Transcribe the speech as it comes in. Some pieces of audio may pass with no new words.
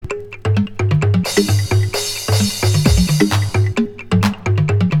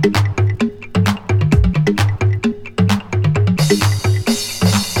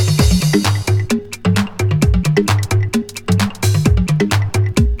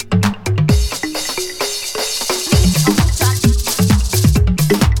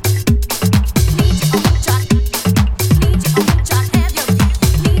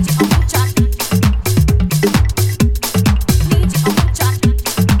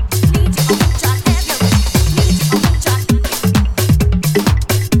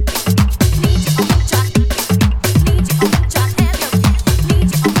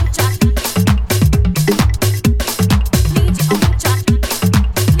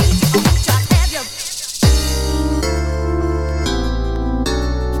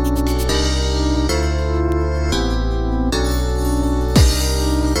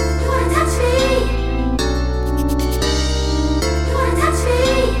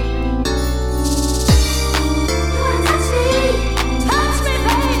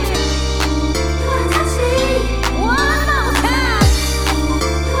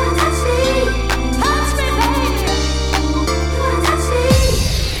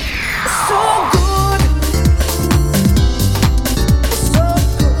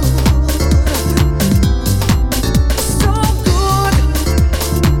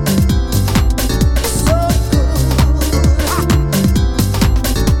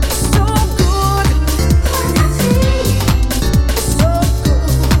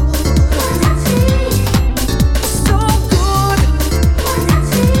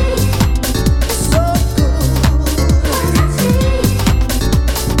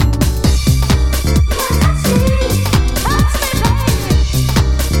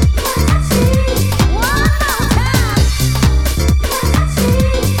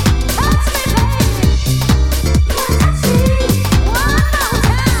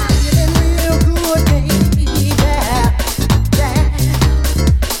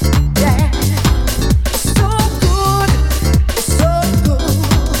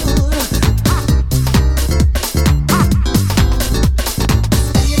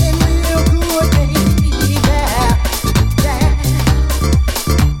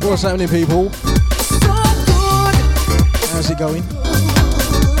What's happening, people? How's it going?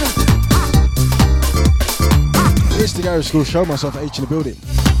 It's the Garage School Show, myself H in the building.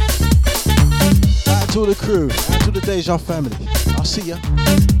 Out to all the crew, out to the Deja family. I'll see ya.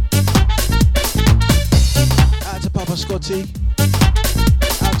 Out to Papa Scotty,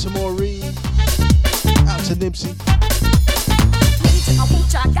 out to Maureen, out to Nipsey,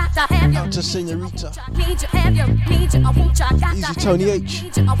 out to Senorita, Easy Tony H,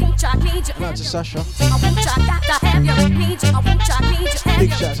 and out to Sasha.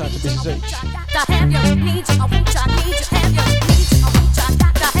 Big shouts out to Mrs. H.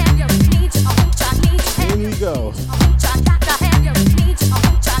 Here we go.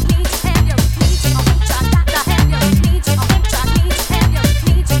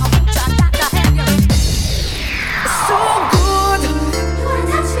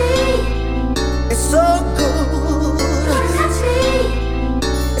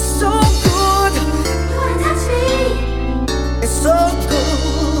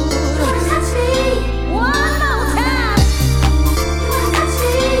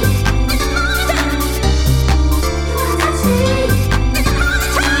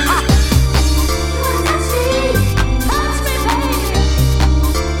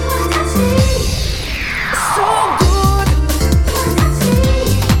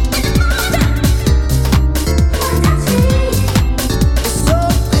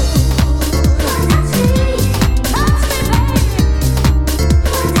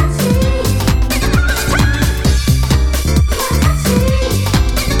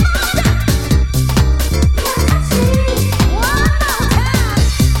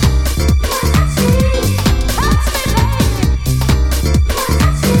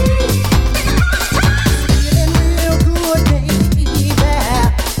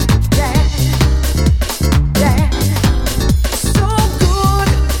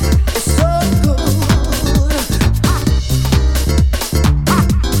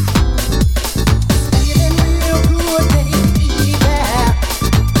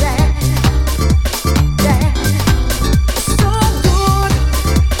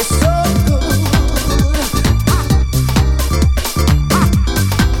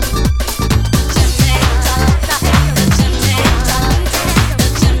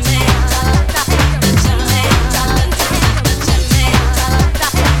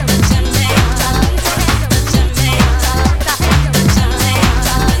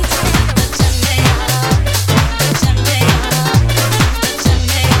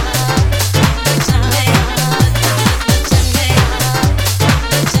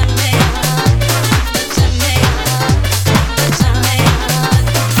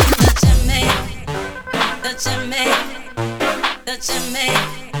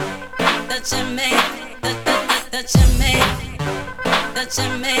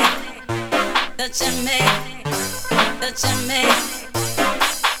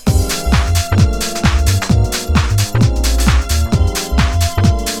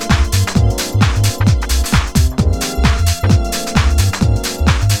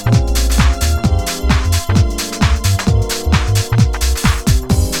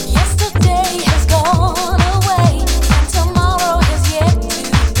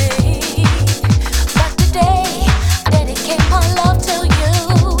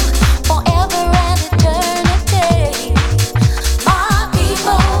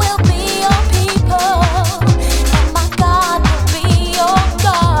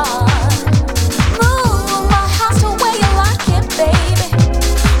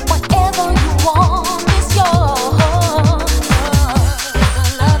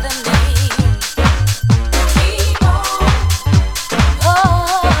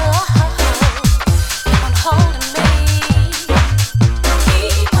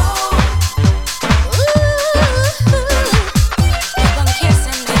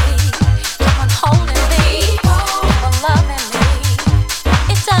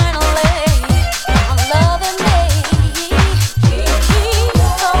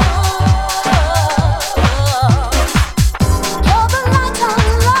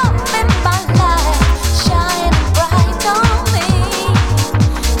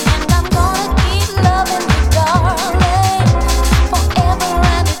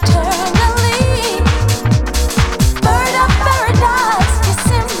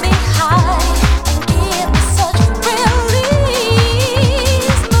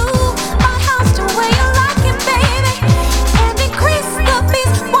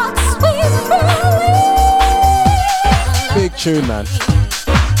 Tune, man.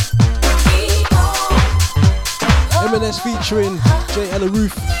 M&S featuring J. Ella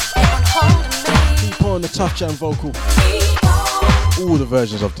Roof. Keep on the Tough Jam vocal. All the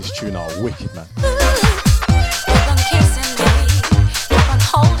versions of this tune are wicked, man.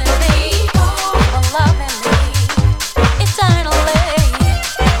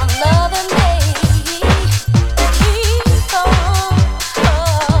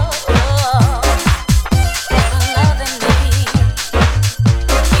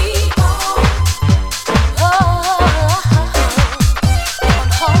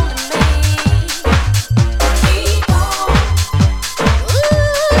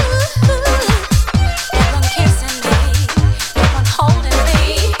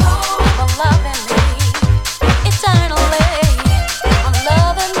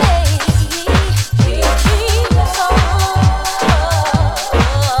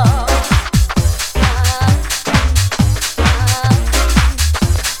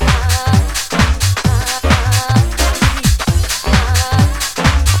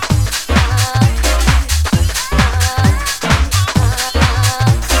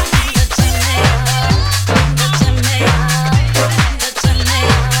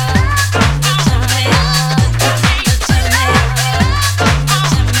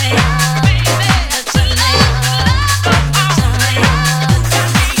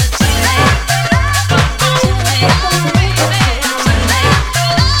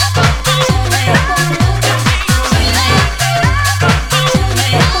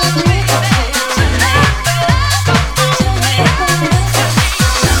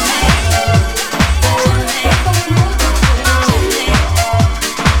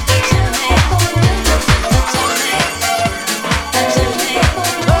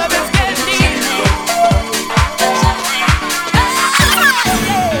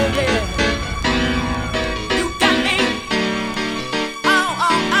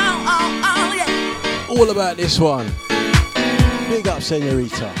 This one, big up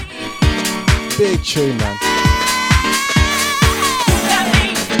Senorita, big tune, man.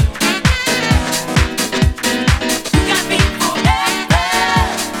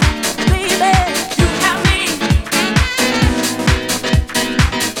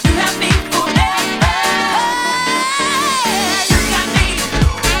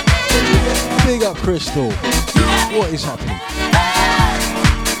 Big up Crystal, what is happening?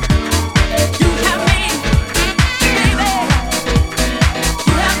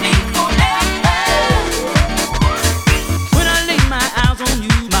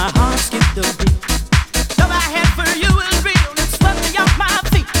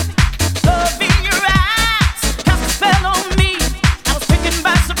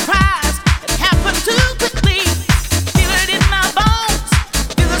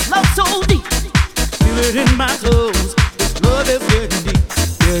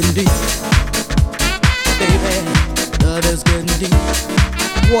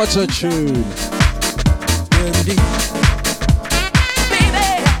 What a tune!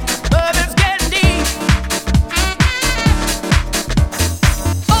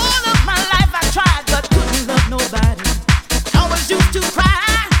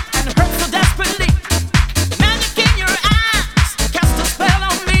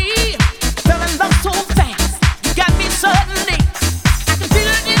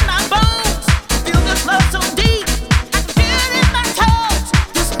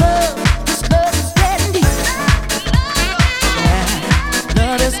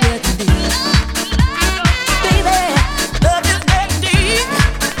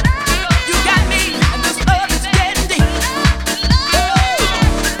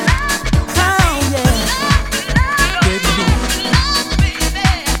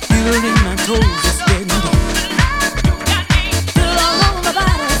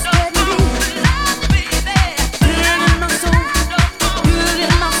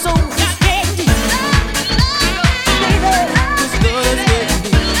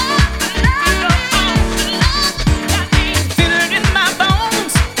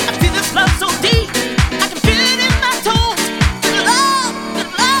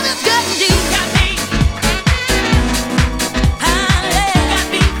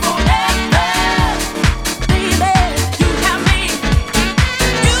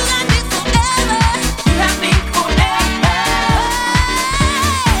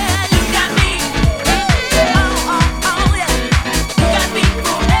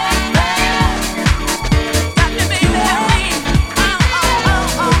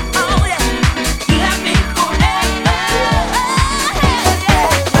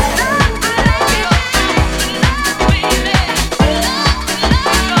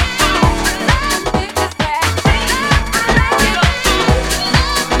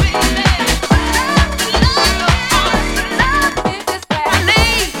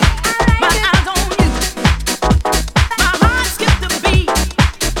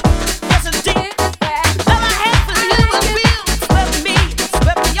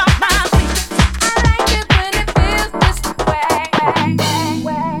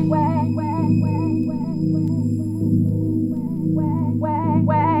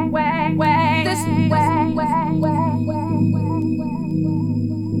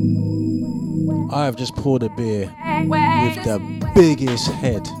 I've just poured a beer with the biggest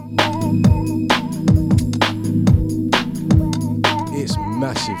head. It's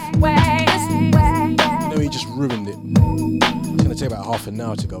massive. No, he just ruined it. It's gonna take about half an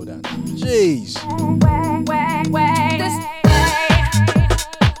hour to go down. Jeez.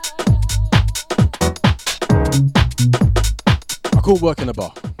 I call work in a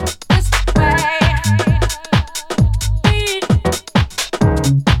bar.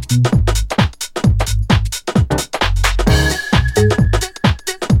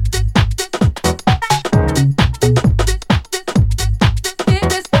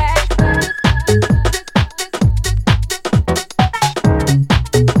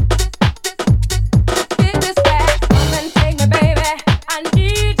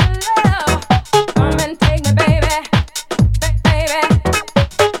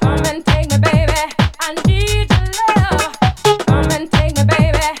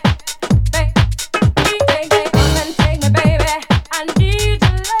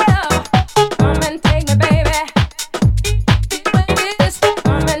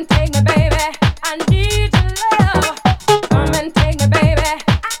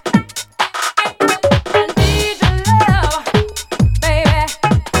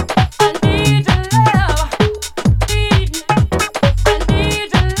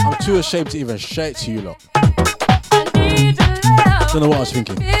 Ashamed to even shout it to you lot. Don't know what I was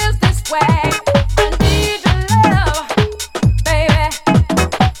thinking.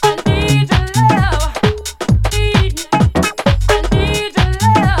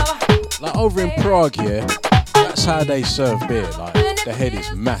 Like over in Prague, yeah, that's how they serve beer. Like the head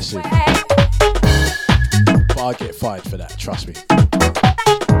is massive. But I get fired for that, trust me.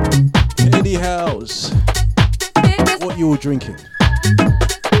 Anyhows, what you all drinking?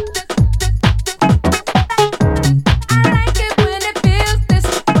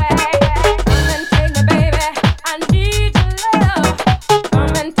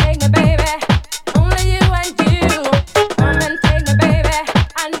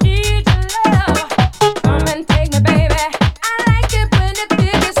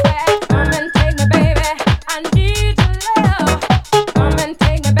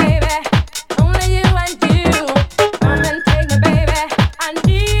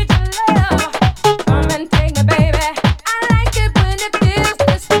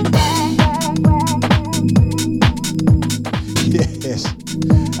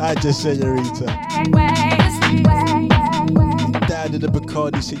 Senorita. Dad did a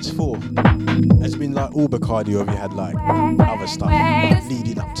Bacardi since 4. It's been like all Bacardi, or have you had like other stuff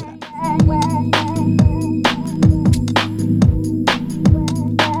leading up to that?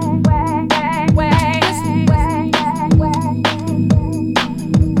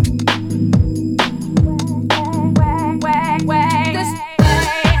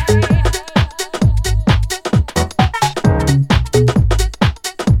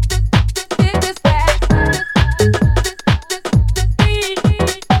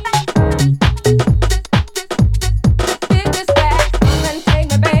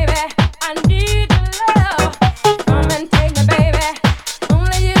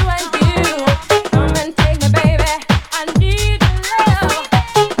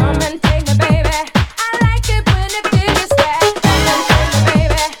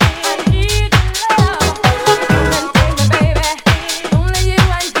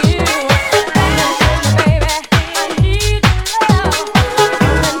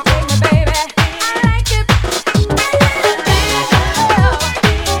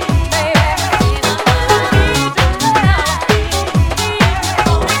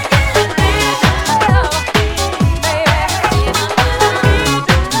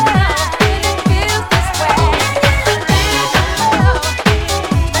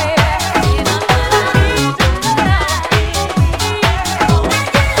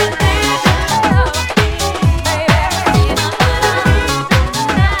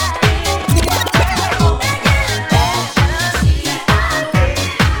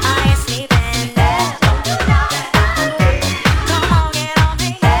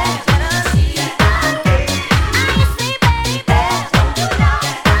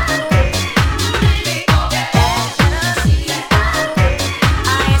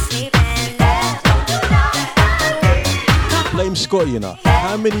 Scotty, you know.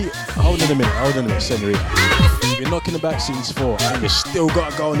 How many... Hold on a minute, Senorita. You've been knocking about since 4 and you still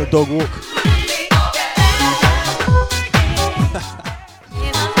got to go on the dog walk.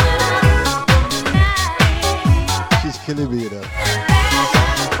 She's killing me, you know.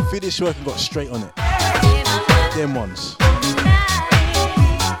 Finished work and got straight on it. Them ones.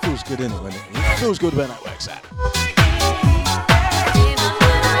 Feels good, innit, when it feels good when that works out.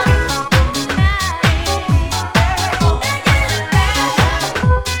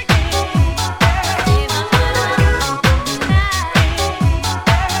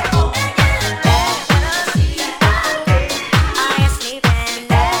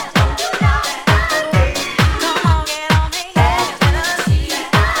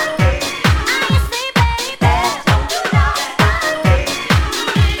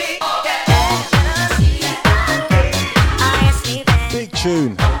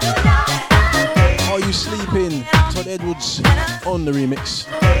 on the remix.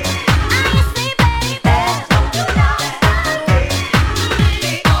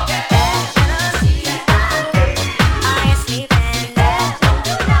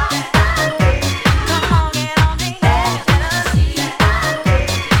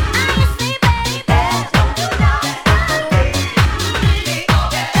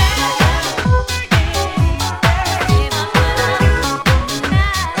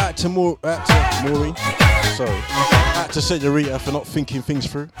 Out to Maureen, sorry. Out to Senorita for not thinking things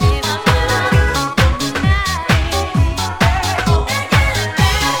through.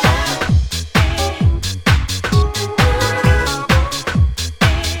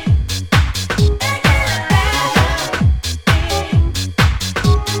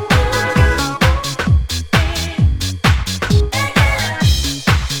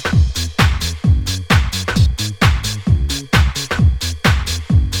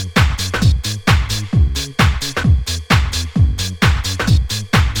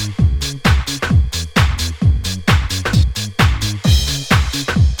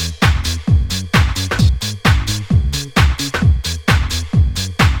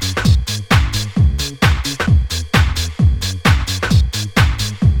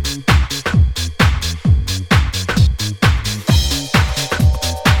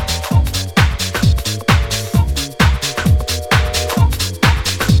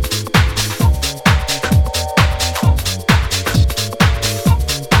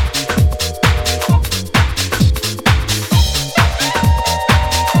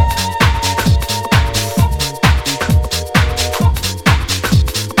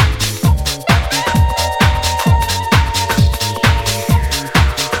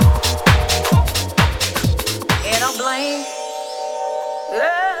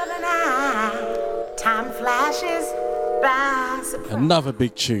 Another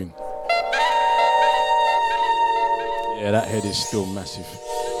big tune. Yeah, that head is still massive.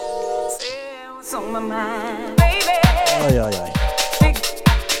 Aye, aye, aye.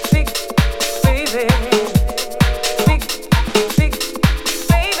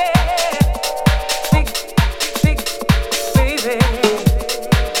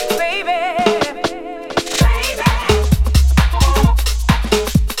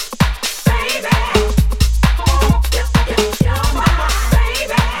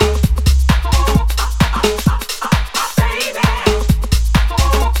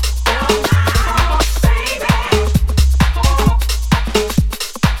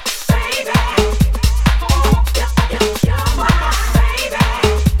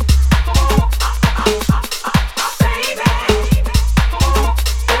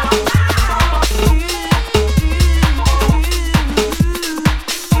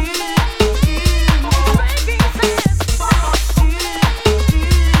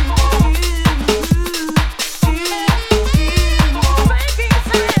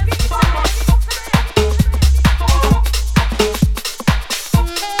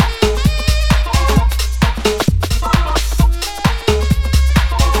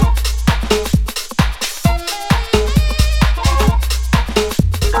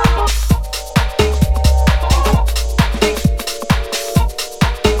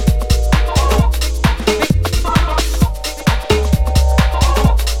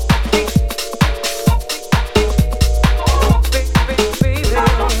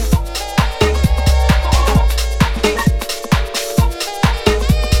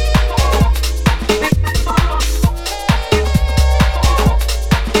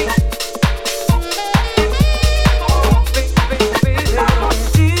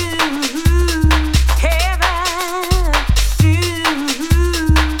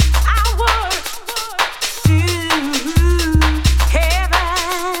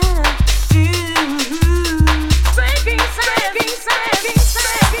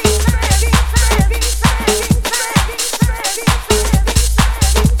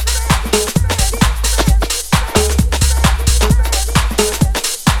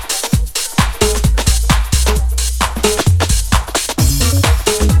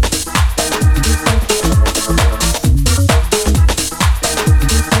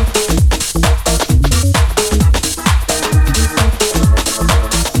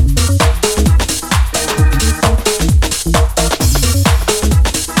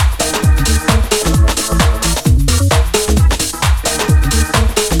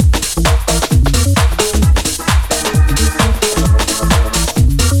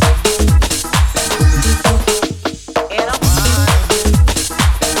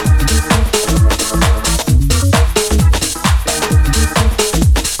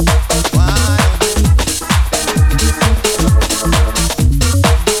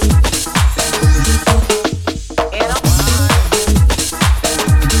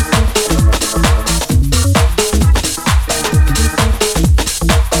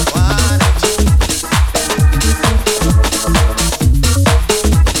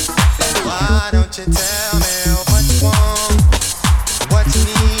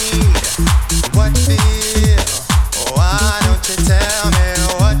 what you feel. Why don't you tell me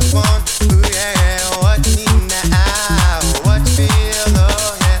what you want? Ooh yeah, what you need now? What you feel?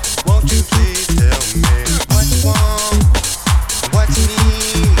 Oh yeah, won't you please tell me what you want? What you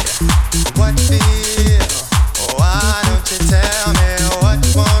need? What you feel? Why don't you tell me what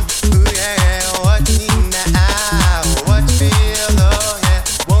you want? Ooh yeah, what you need now? What you feel? Oh yeah,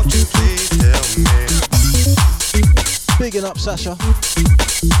 won't you please tell me? Bigging up Sasha.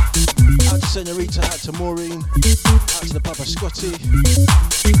 Out to Senorita, out to Maureen, out to the Papa Scotty.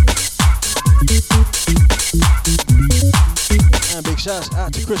 And big shouts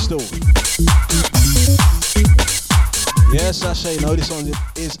out to Crystal. Yes, Sasha, you know this song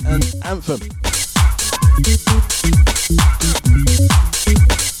is an anthem.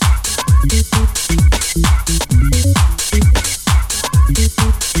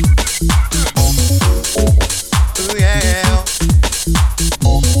 Ooh yeah.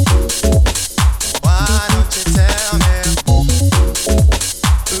 Why don't you tell me? Ooh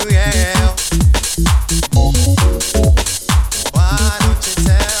yeah. Why don't you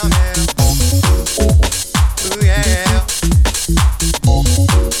tell me? Ooh yeah.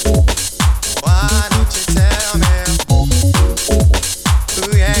 Why don't you tell me?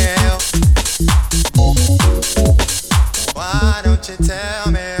 Ooh yeah. Why don't you tell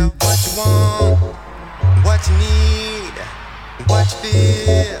me what you want, what you need, what you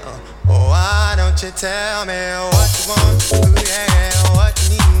feel? Why don't you tell me what you want? Ooh yeah, what you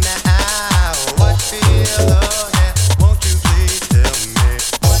need now, what you feel? Oh yeah, won't you please tell me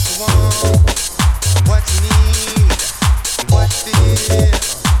what you want, what you need, what you feel?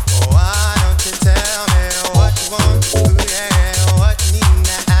 Why don't you tell me what you want? Ooh yeah, what you need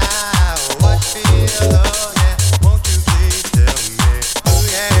now, what you feel? Oh yeah, won't you please tell me? Ooh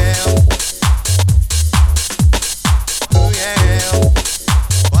yeah, ooh yeah.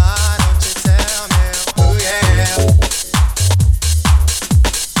 Why don't you tell me? Ooh yeah,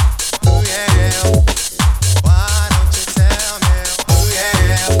 ooh yeah. Why don't you tell me? Ooh yeah,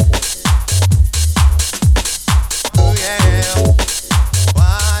 ooh yeah.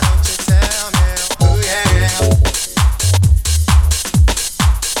 Why don't you tell me? Ooh yeah,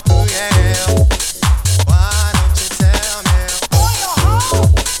 ooh yeah. Why don't you tell me?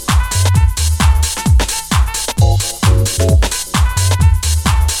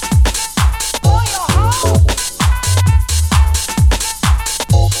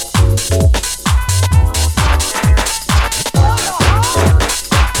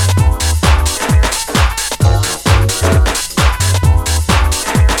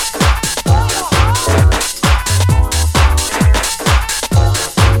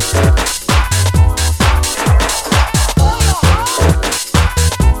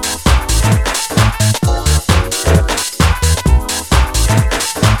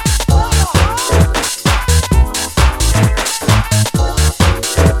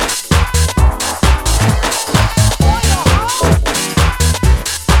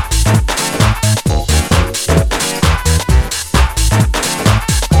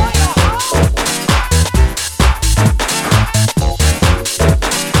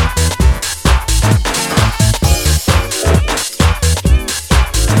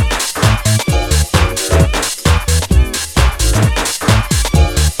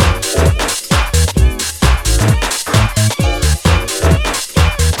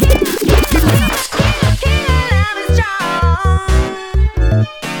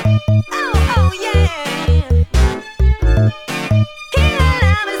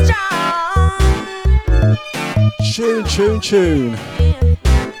 Tune.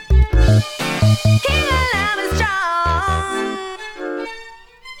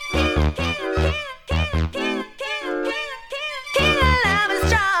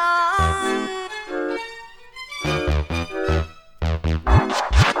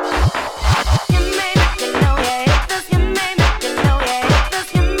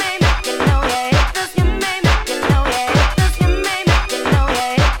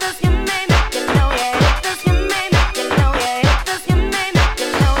 Your name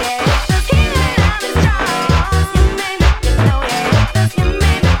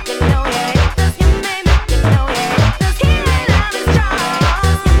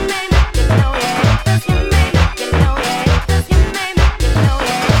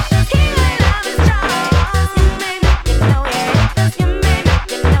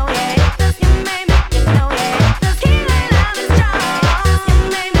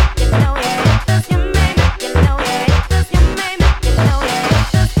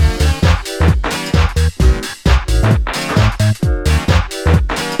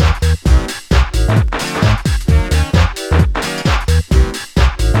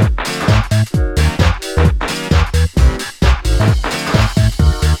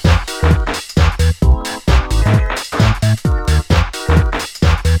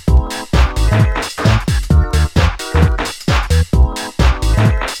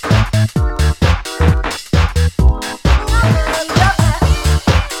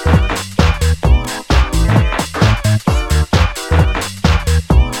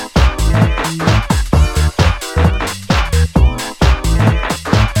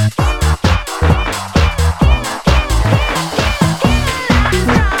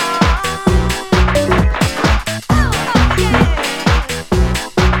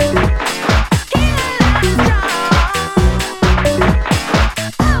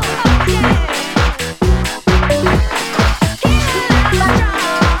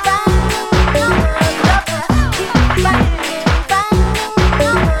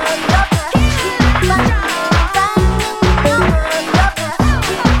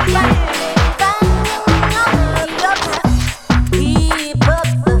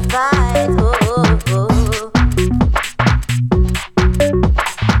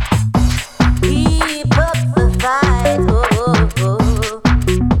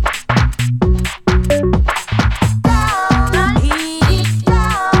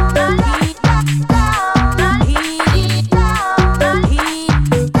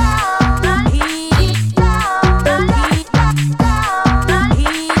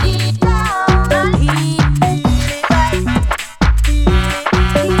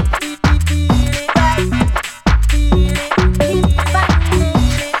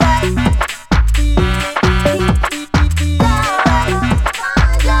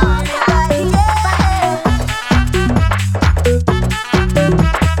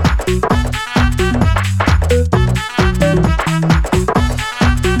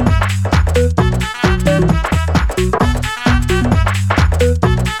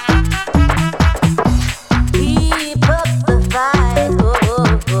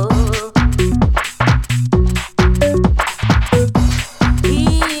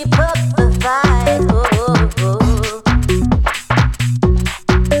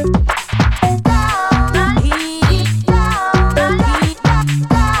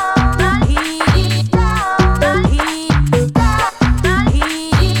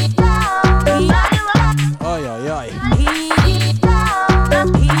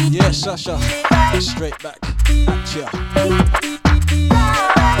Sasha, straight back at ya.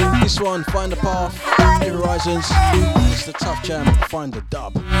 This one, Find the Path, New Horizons, and it's the tough jam, Find the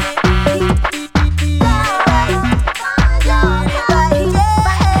Dub.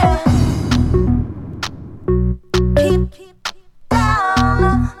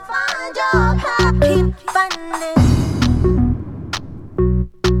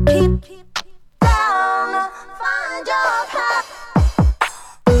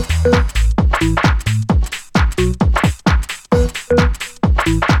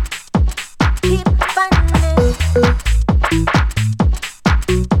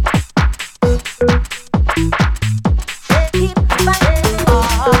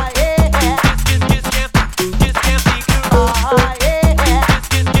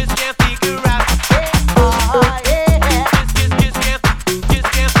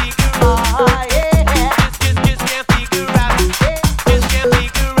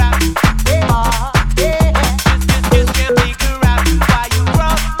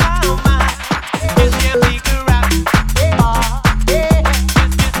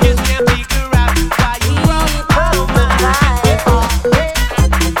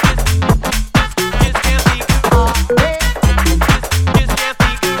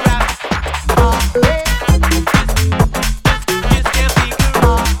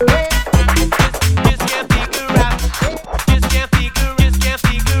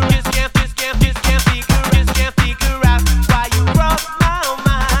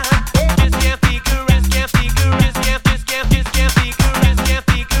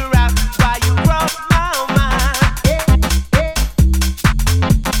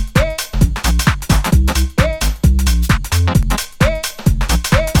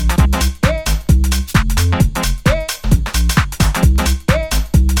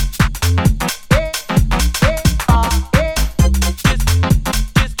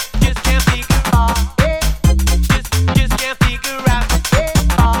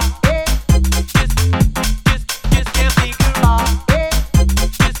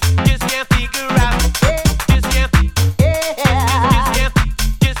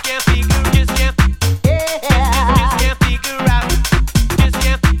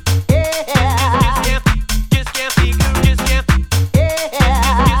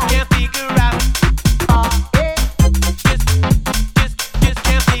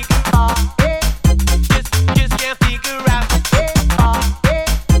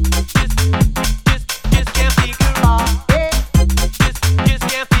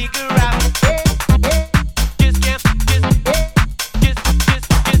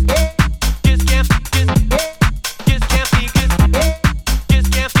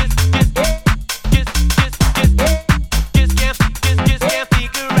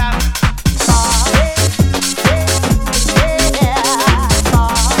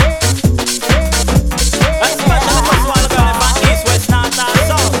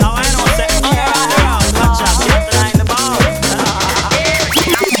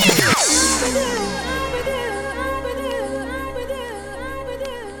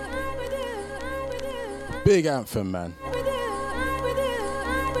 Big anthem, man.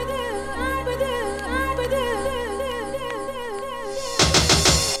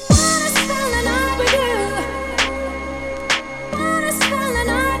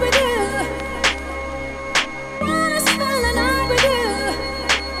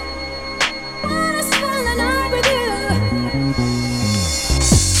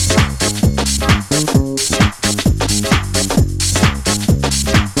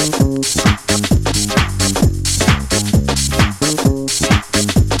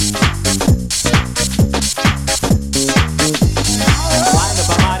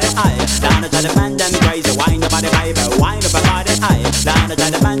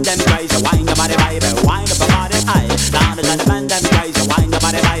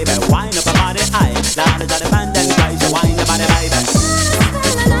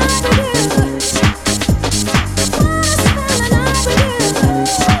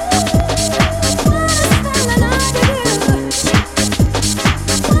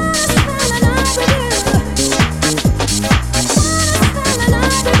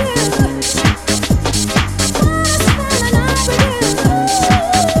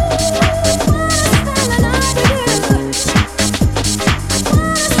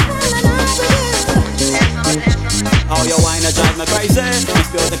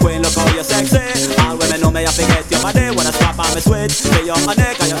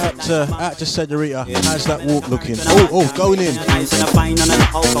 Out to Senorita, how's that walk looking? Oh, going in.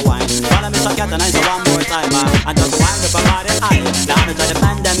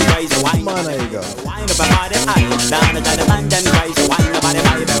 Man, there you go.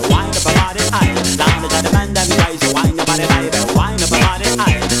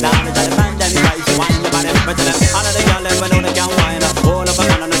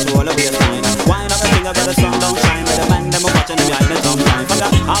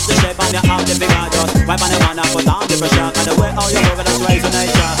 Half the shape and you have the figure just wipe on the man and put on the pressure. And the way how you move it, that's raising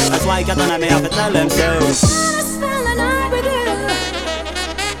nature. That's why you can't deny me, I have to tell them so. Wanna spend the night with you.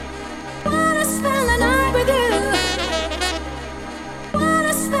 Wanna spend the night with you.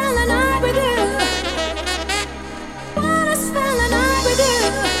 Wanna spend the night with you. Wanna spend the night with you.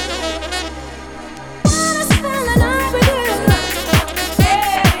 Wanna spend the night with you.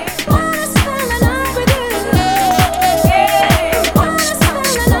 Wanna spend the night with you. Wanna spend the night with you. Wanna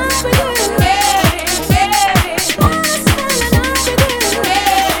spend the night with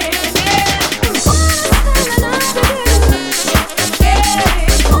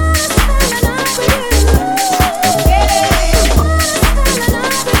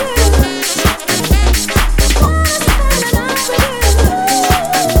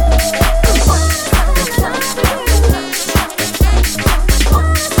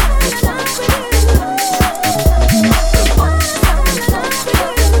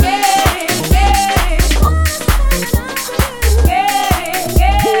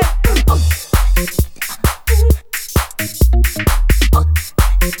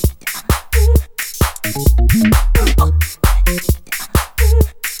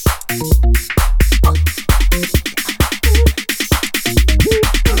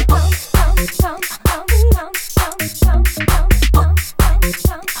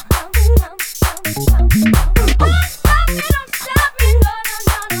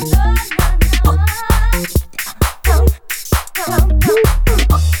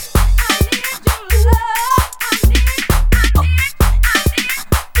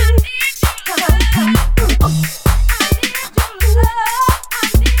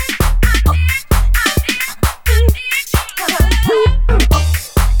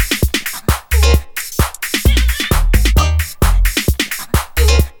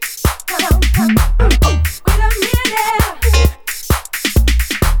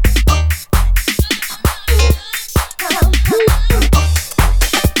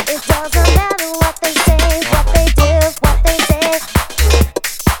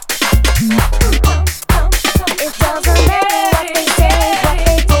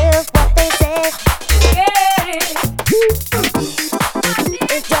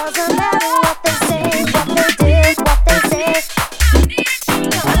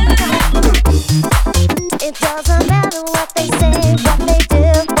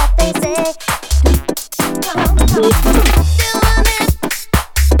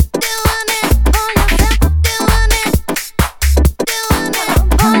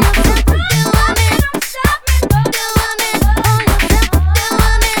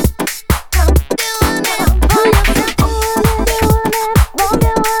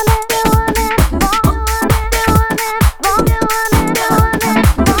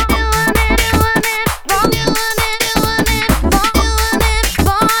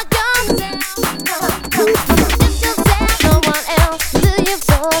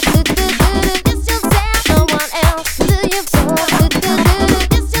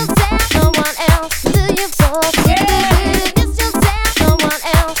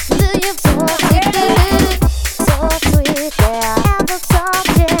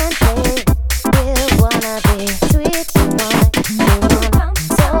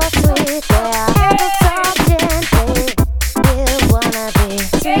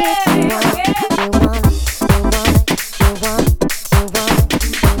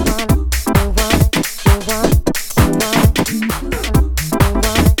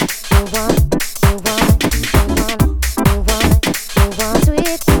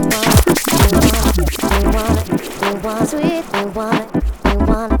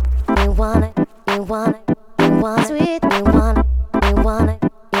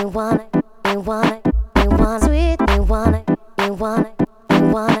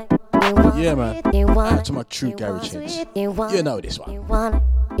Yeah, man. Out to my true garage hits. You know this one.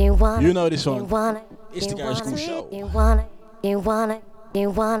 You know this one. It's the Garage Skool Show. You want it. You want it. You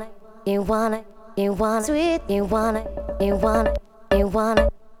want it. You want it. You want sweet. You want it. You want it. You want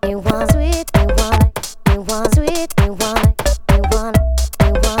it. You want sweet. You want it. You want sweet. You want it. You want it.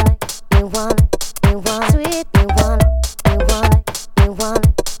 You want it. You want it. You want sweet. You want it. You want it. You want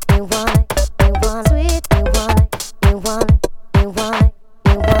it. You want it. You want sweet. You want it. You want it. You want it.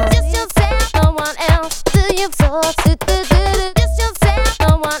 You want just yourself, no one else. Do you talk to do? Just yourself,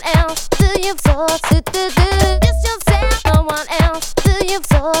 no one else. Do you talk to do? Just yourself, no one else. Do you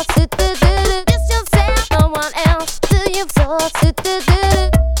talk to do? Just yourself, no one else. Do you talk to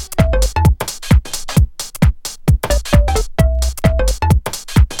do?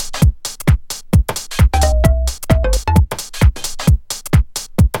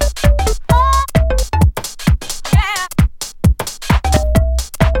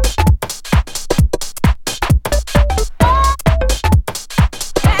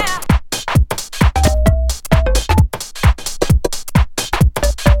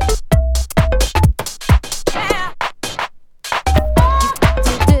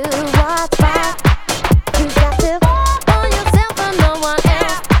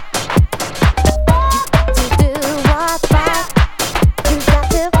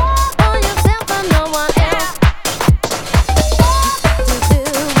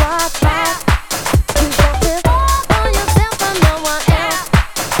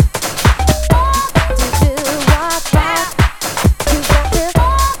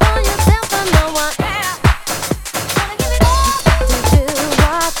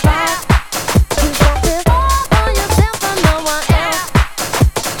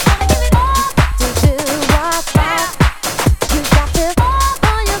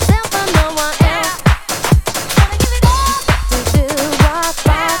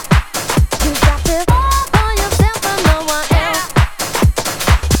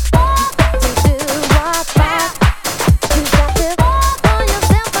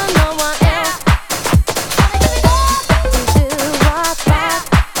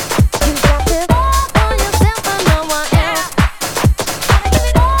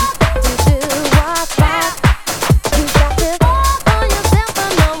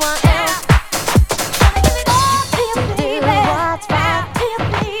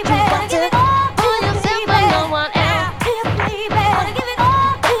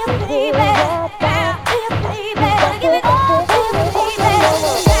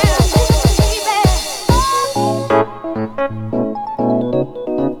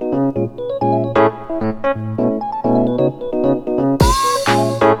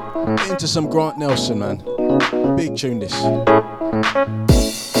 to some Grant Nelson, man. Big tune this. Wanna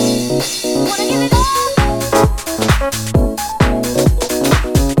give it all?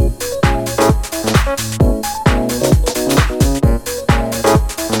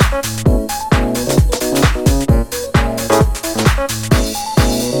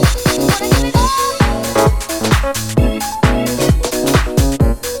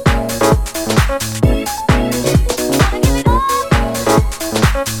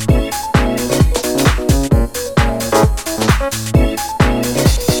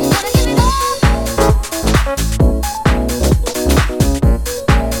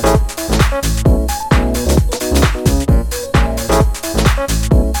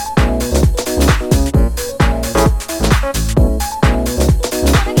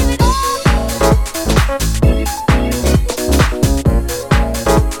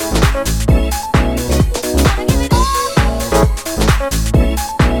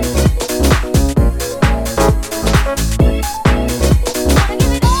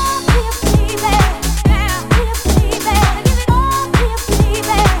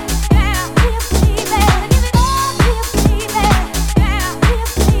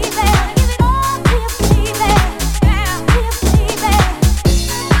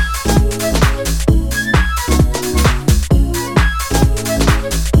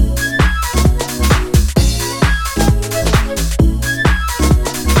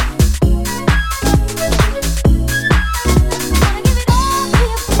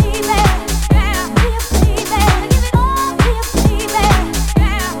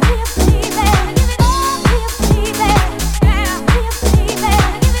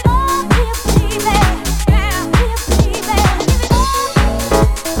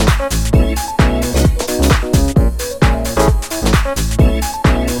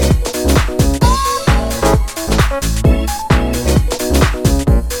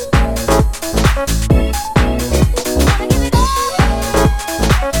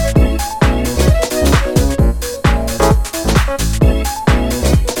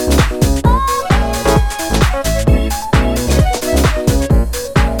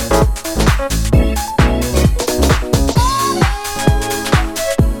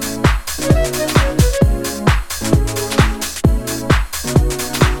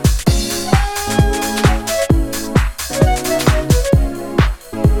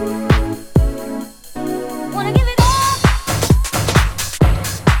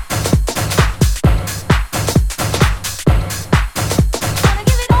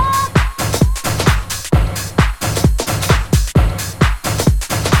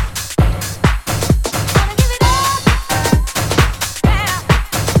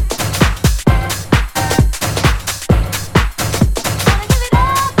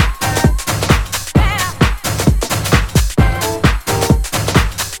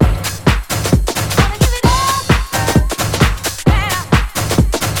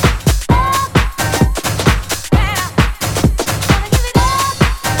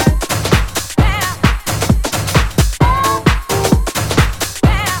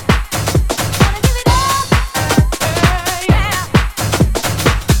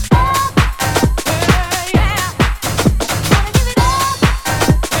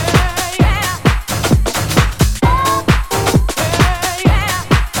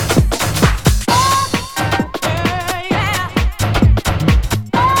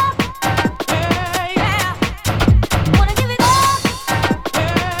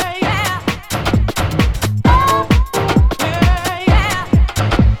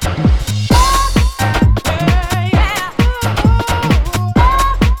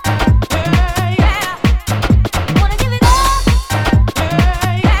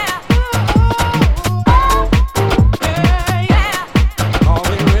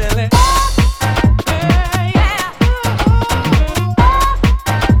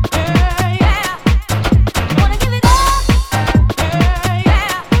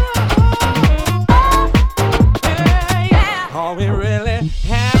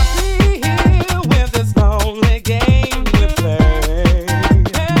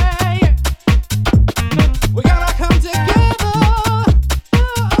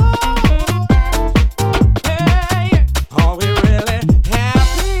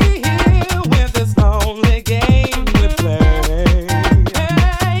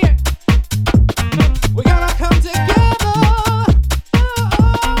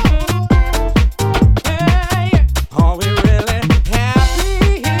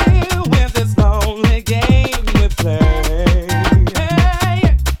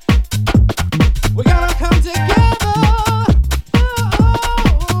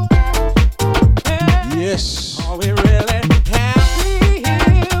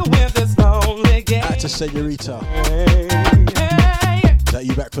 Senorita. Is that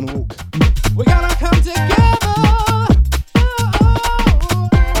you back from the walk? We gotta come together.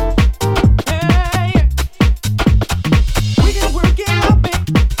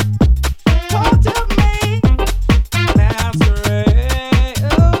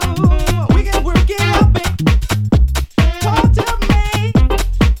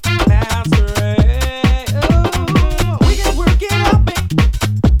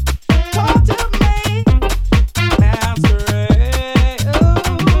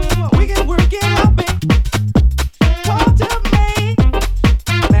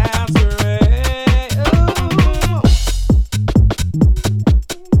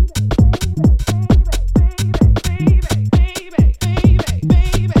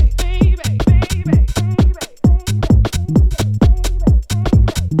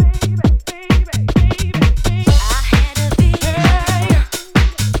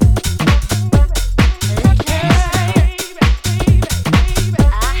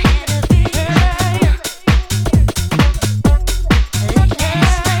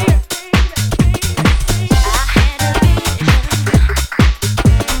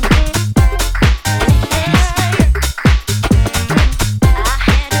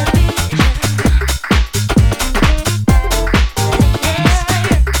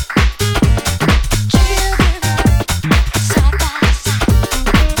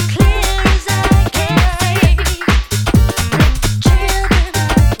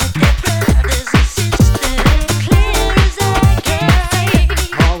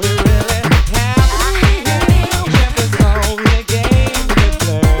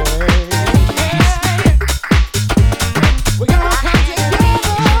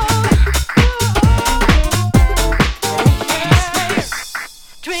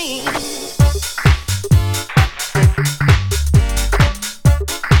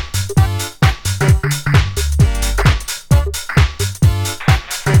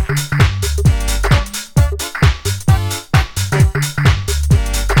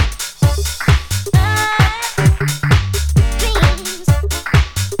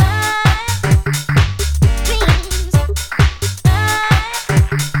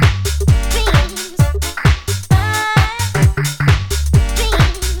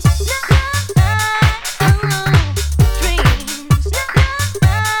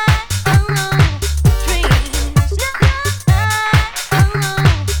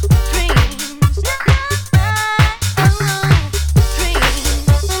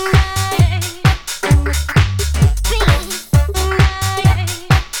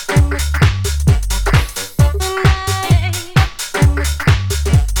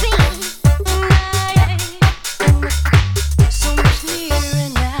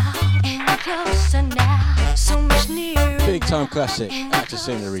 Classic, out to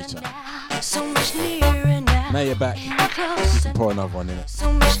Senorita. Now you're back. You can pour another one in it.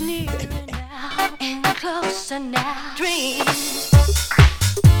 So much nearer now and closer now. Dreams.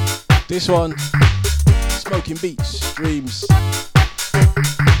 This one, Smoking Beats, Dreams.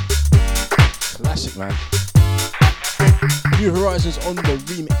 Classic, man. New Horizons on the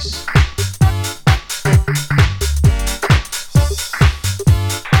remix.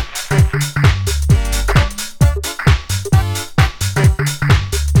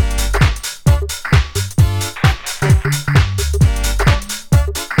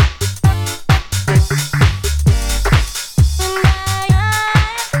 Dreams.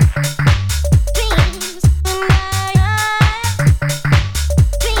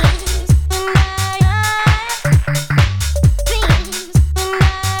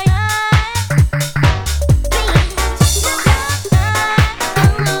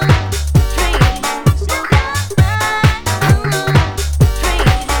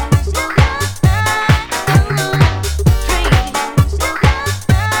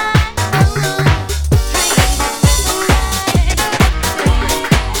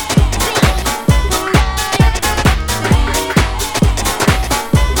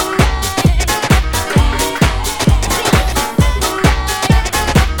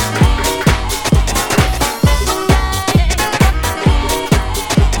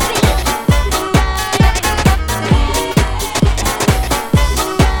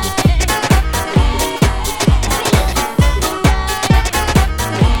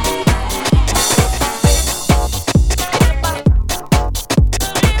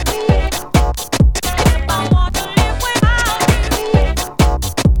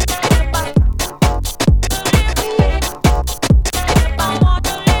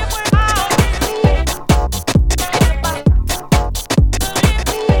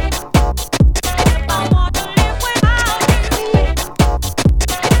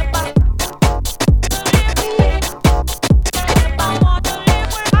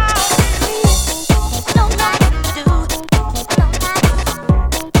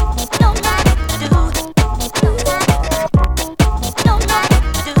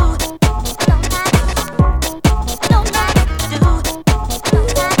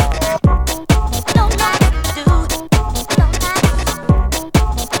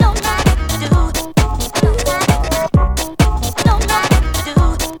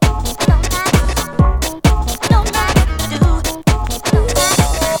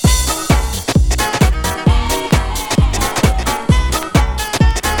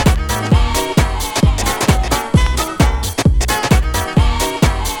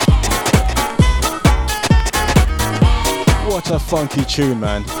 funky tune,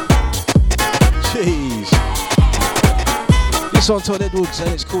 man. Jeez. This on Todd Edwards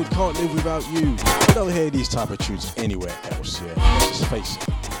and it's called Can't Live Without You. You don't hear these type of tunes anywhere else, yeah. Let's just face it.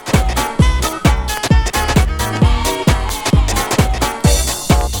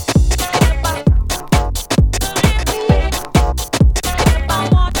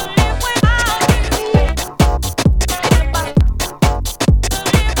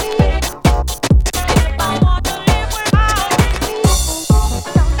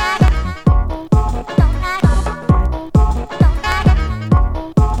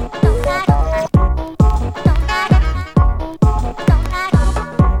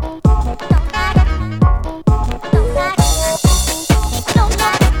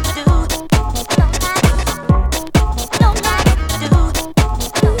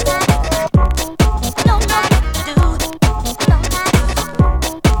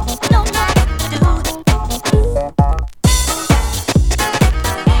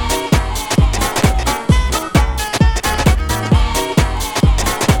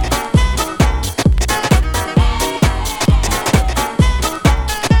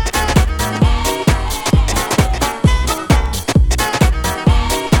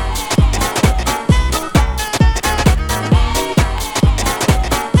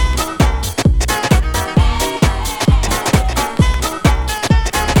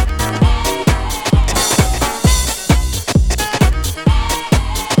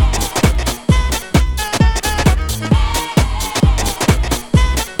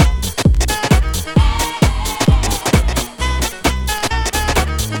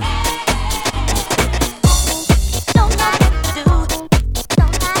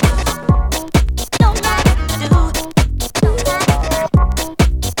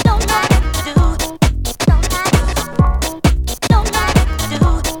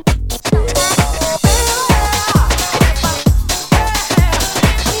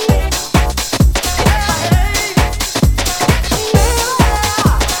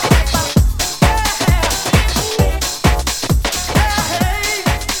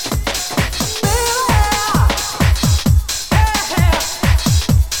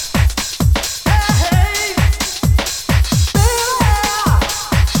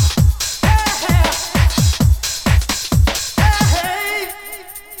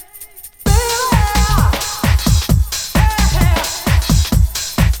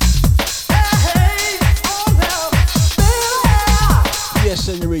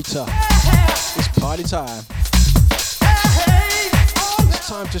 Senorita, it's party time. It's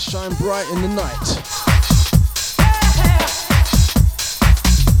time to shine bright in the night.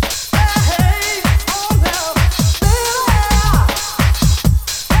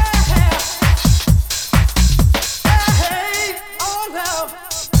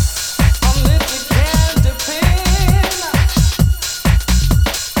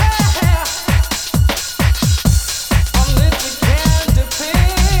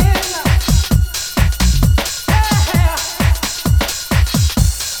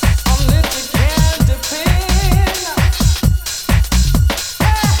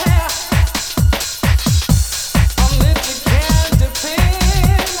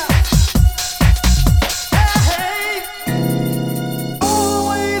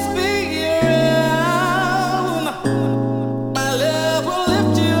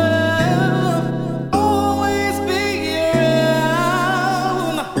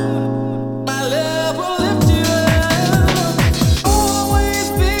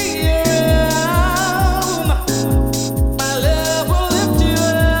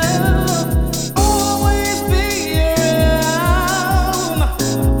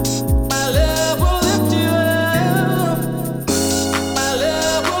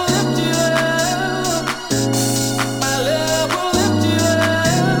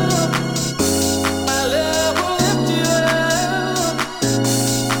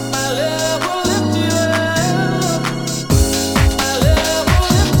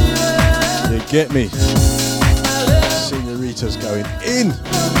 Get me. Senorita's going in.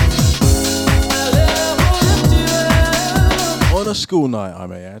 On a school night, I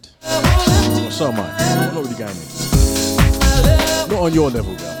may add. Well, so am I. I'm not really going in. Not on your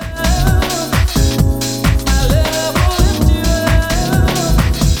level, girl.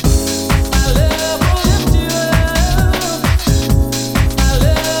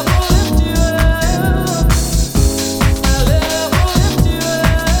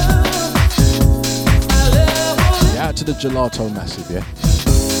 To the gelato massive, yeah?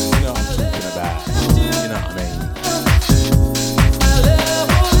 You know what I'm talking about. You know what I mean?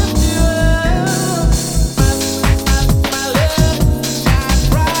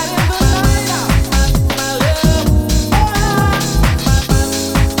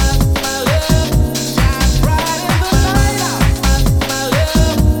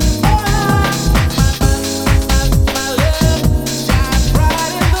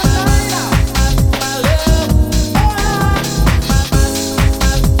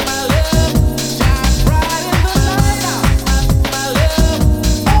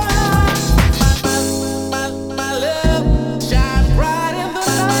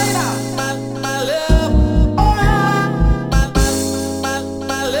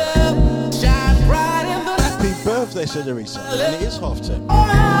 auxiliary song, and it is half 10.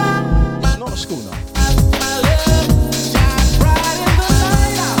 It's not a school night.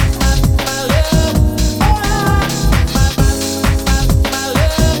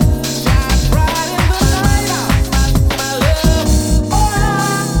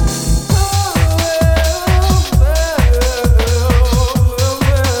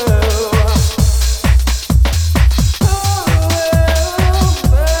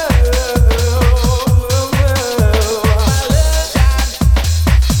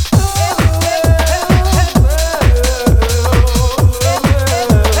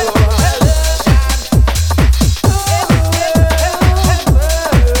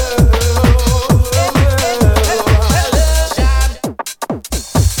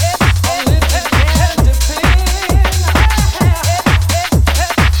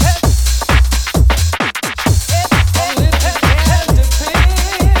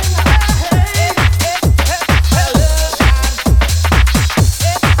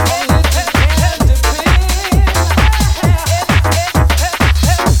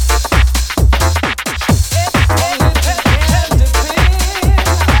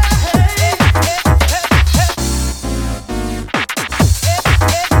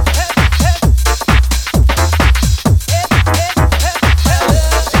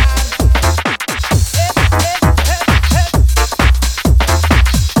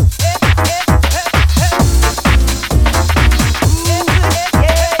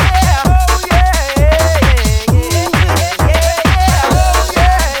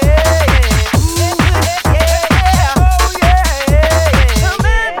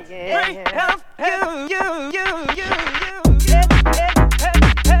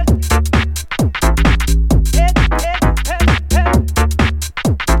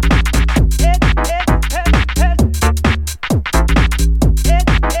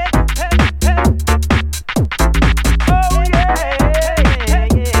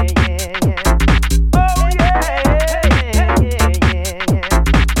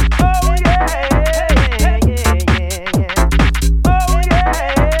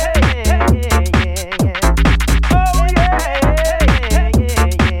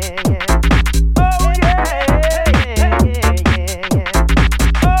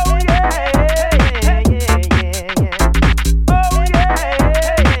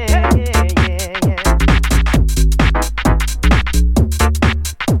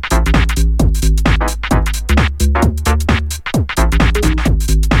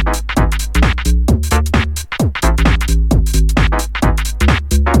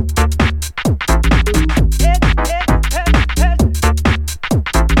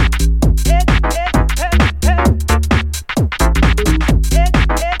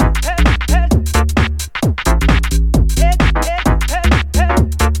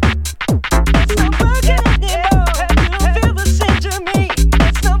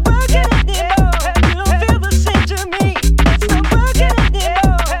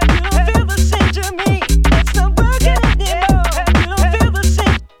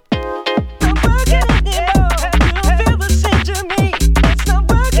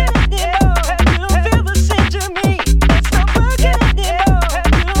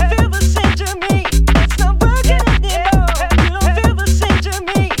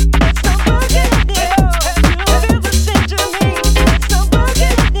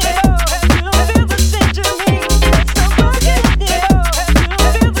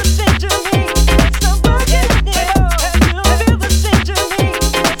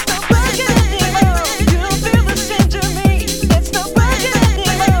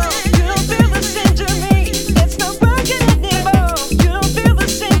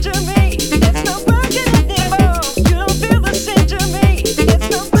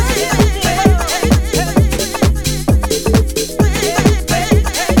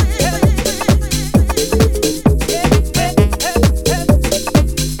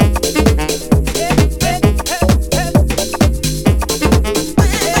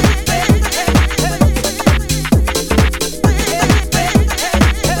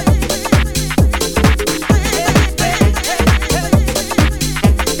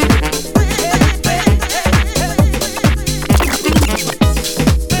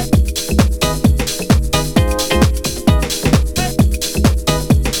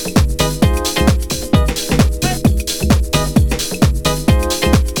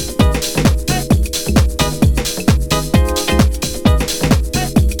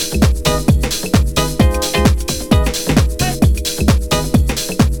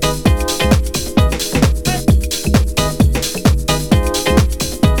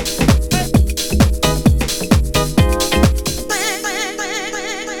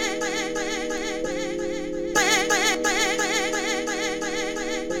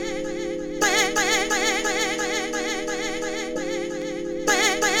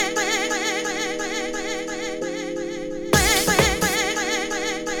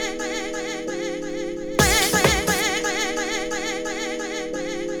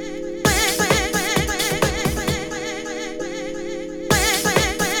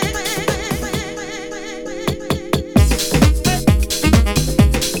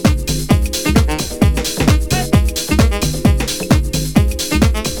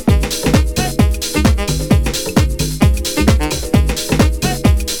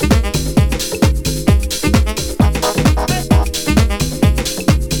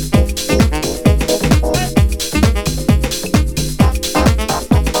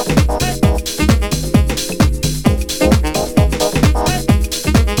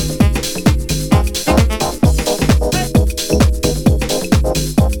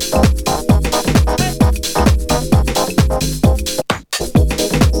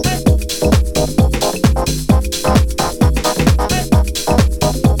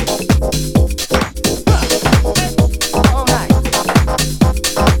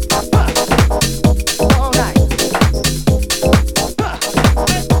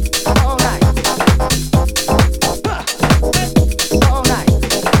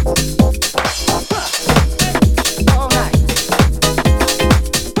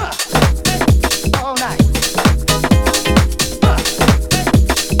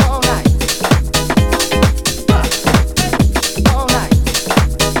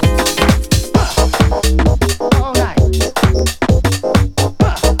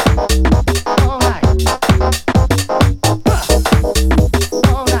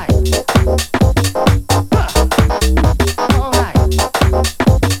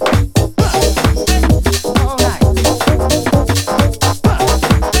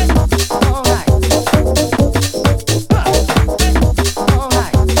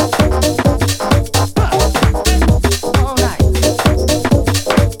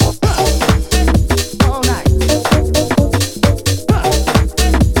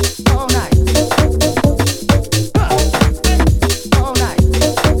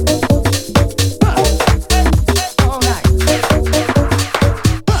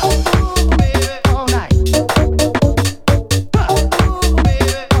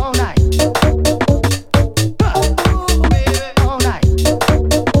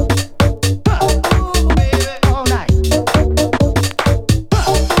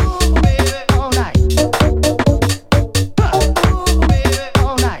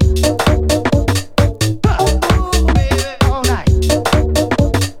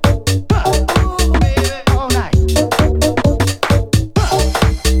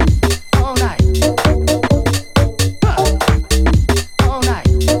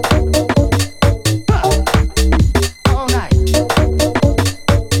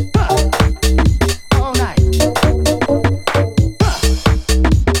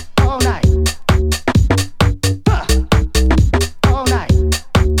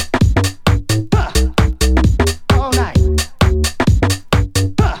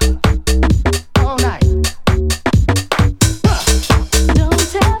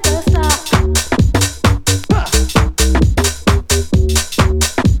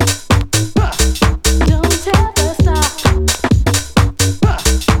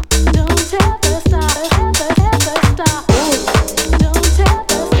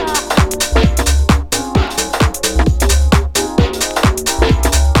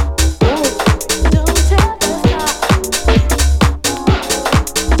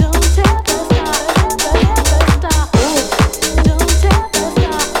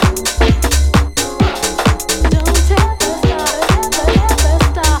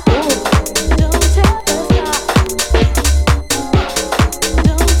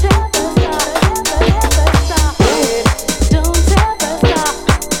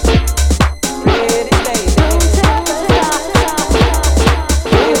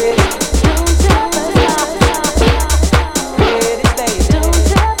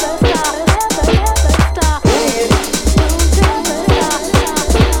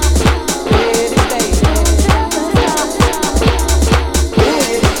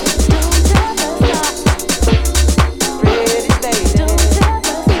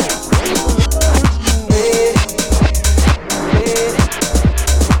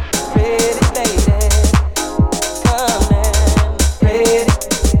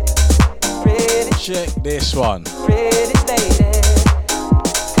 this one. Pretty lady,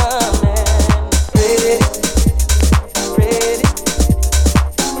 come in. Pretty, pretty,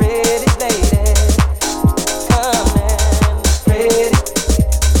 pretty lady, come in. Pretty,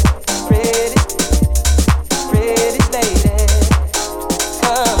 pretty, pretty lady,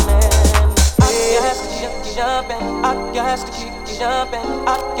 come in. I got to keep jumping, I got to keep jumping, I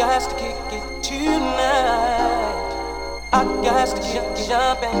got to keep it tonight. I got to keep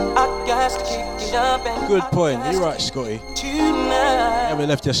jumping, I got to keep jumping. Good point. You're right, Scotty. Tonight. Haven't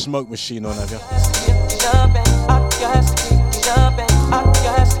left your smoke machine on, have you? Jumping, I got to keep jumping, I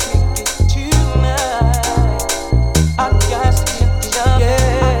got to keep it tonight. I got to keep jumping,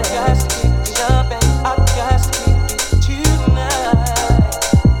 I got to keep jumping, I got to keep it tonight.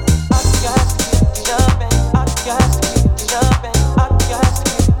 I got to keep jumping, I got to keep jumping, I got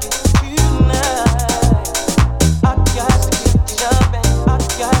to keep it tonight. I got to keep jumping, I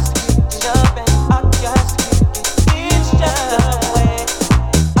got to keep jumping, I got to keep it. It's just the way.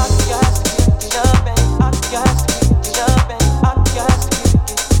 I got to keep jumping, I got to keep jumping, I got to keep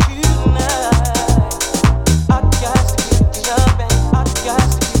it tonight. I got to keep jumping, I got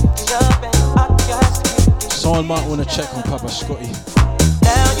to keep jumping, I got to keep it. Someone might want to check on Papa Scotty.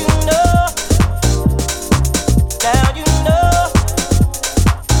 Now you know. Now you know.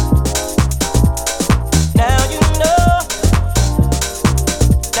 Now you know.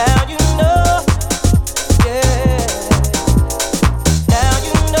 Now you know. Yeah. Now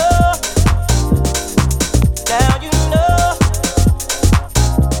you know. Now you know.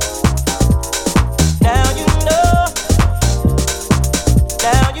 Now you know.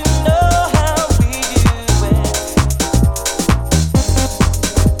 Now you know how we do it.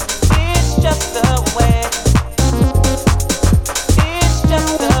 It's just the way. It's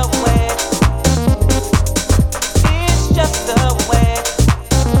just the way. It's just the way.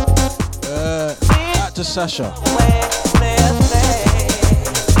 Out to Sasha.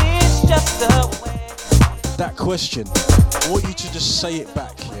 It's just the way. That question, I want you to just say it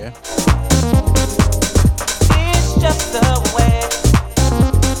back, yeah? It's just the way.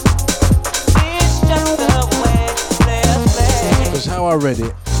 It's just the way. Because how I read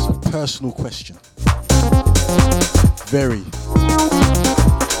it, it's a personal question. Very.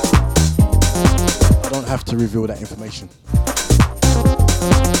 I don't have to reveal that information.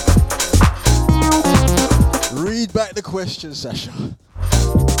 Read back the question, Sasha.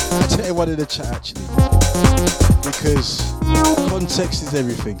 I tell everyone in the chat actually. Because context is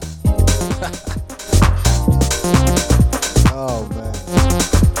everything. Oh man.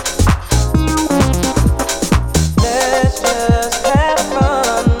 Let's just have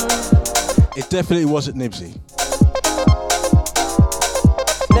fun. It definitely wasn't Nibsy.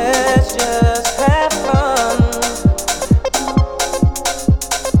 Let's just have fun.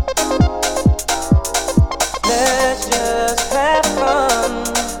 Let's just have fun.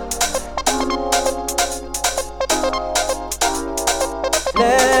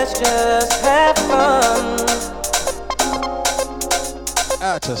 Let's just have fun.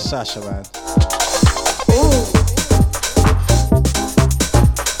 Out to Sasha, man.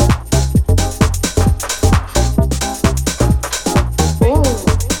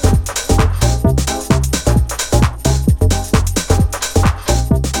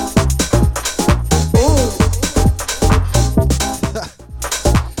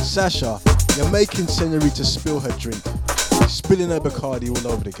 Sasha, you're making Senorita spill her drink. Spilling her Bacardi all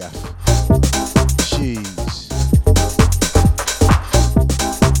over the gaff. Jeez.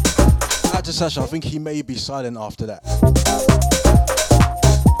 Out to Sasha, I think he may be silent after that.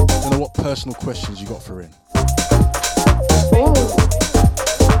 I don't know what personal questions you got for him.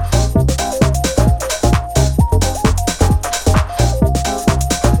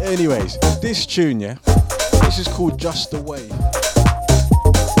 Anyways, this tune, yeah, this is called Just the Way.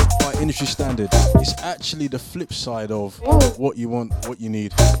 Industry standard. It's actually the flip side of what you want, what you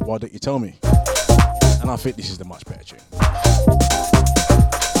need, why don't you tell me? And I think this is the much better tune.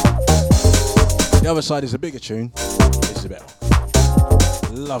 The other side is a bigger tune. This is a better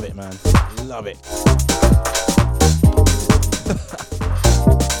one. Love it, man. Love it.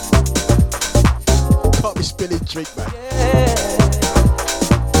 Can't be spilling drink, man.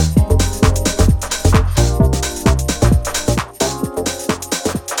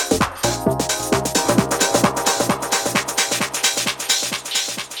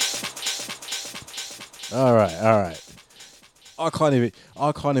 All right. I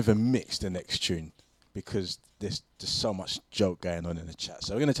can't even mix the next tune because there's just so much joke going on in the chat.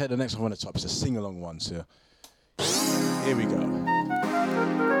 So we're gonna take the next one on the top. It's a sing-along one. So here we go.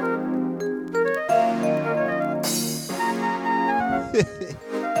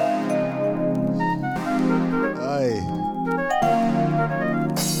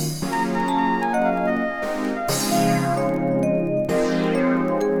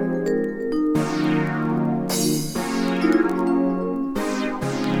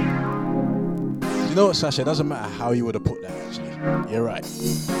 what, Sasha? It doesn't matter how you would have put that, actually. You're right.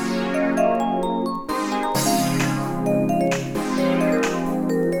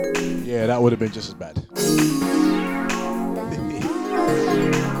 Yeah, that would have been just as bad.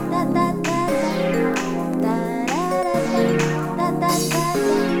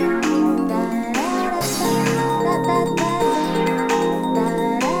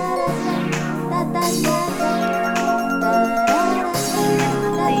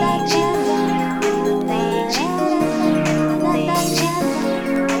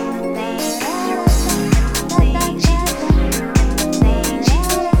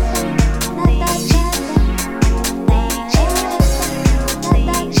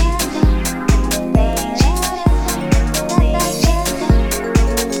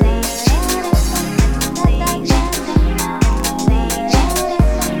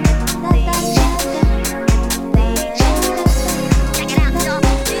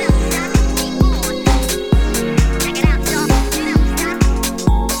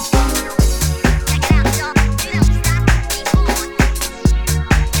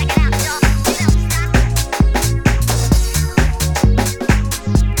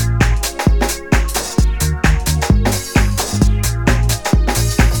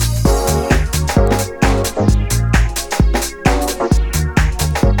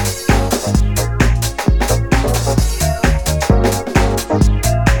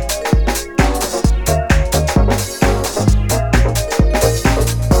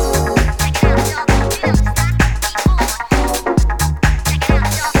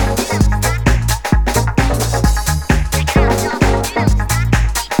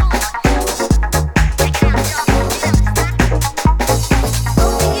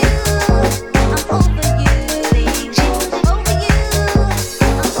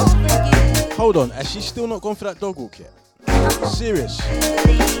 Hold on, has she still not gone for that dog walk yet? Serious?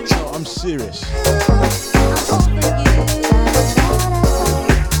 No, I'm serious.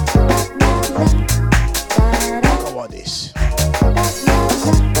 How about this?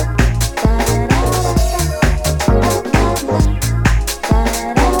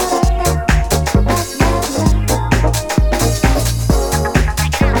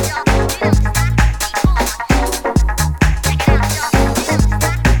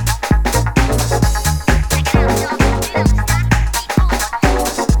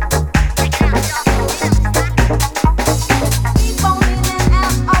 Keep on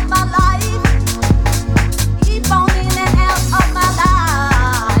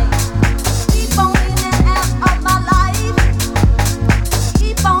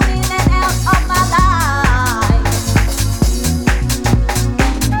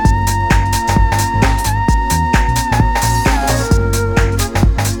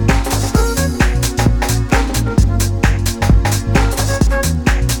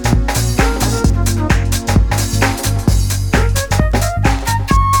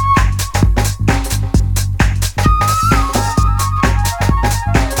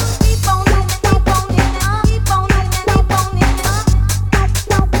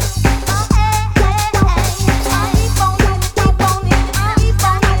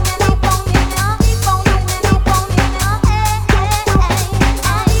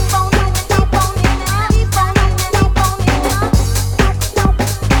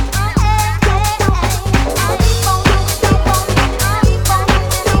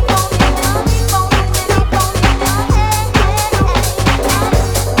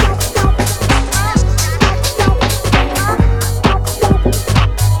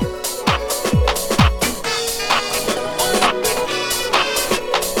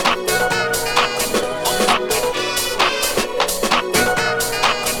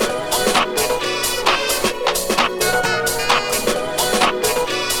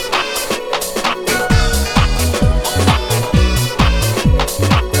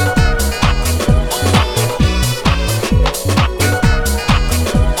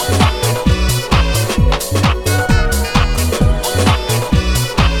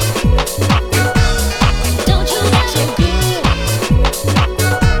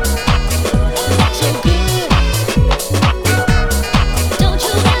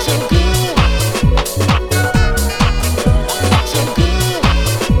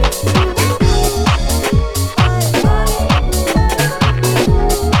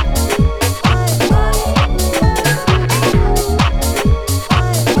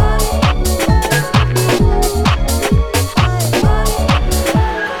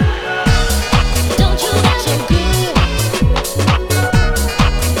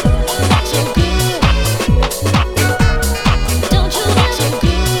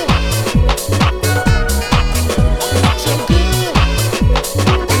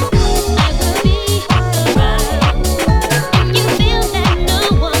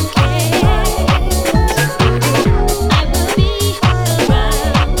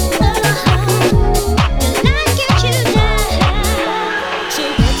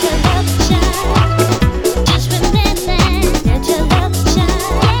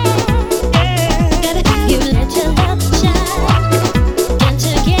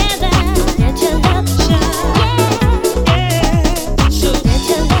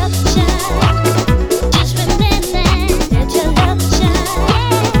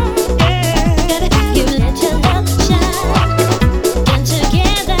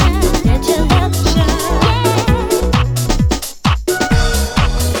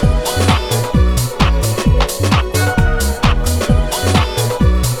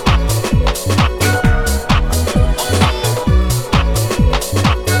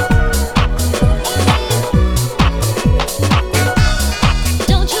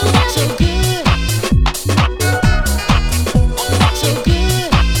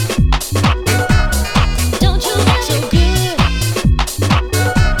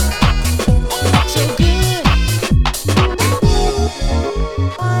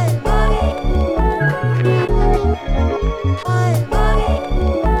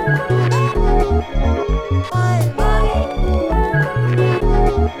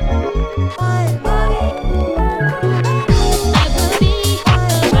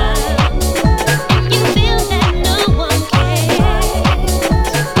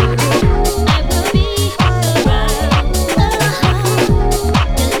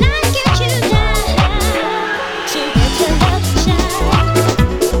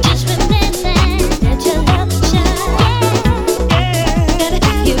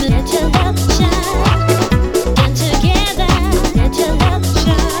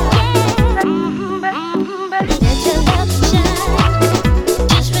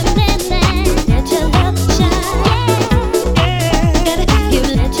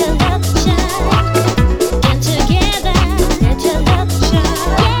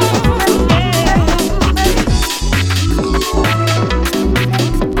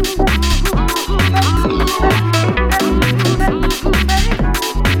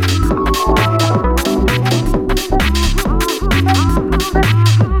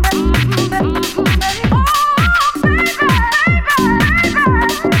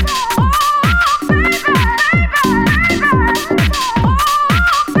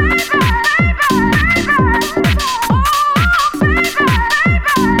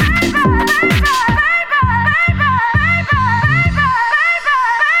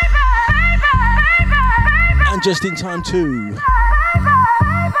 2.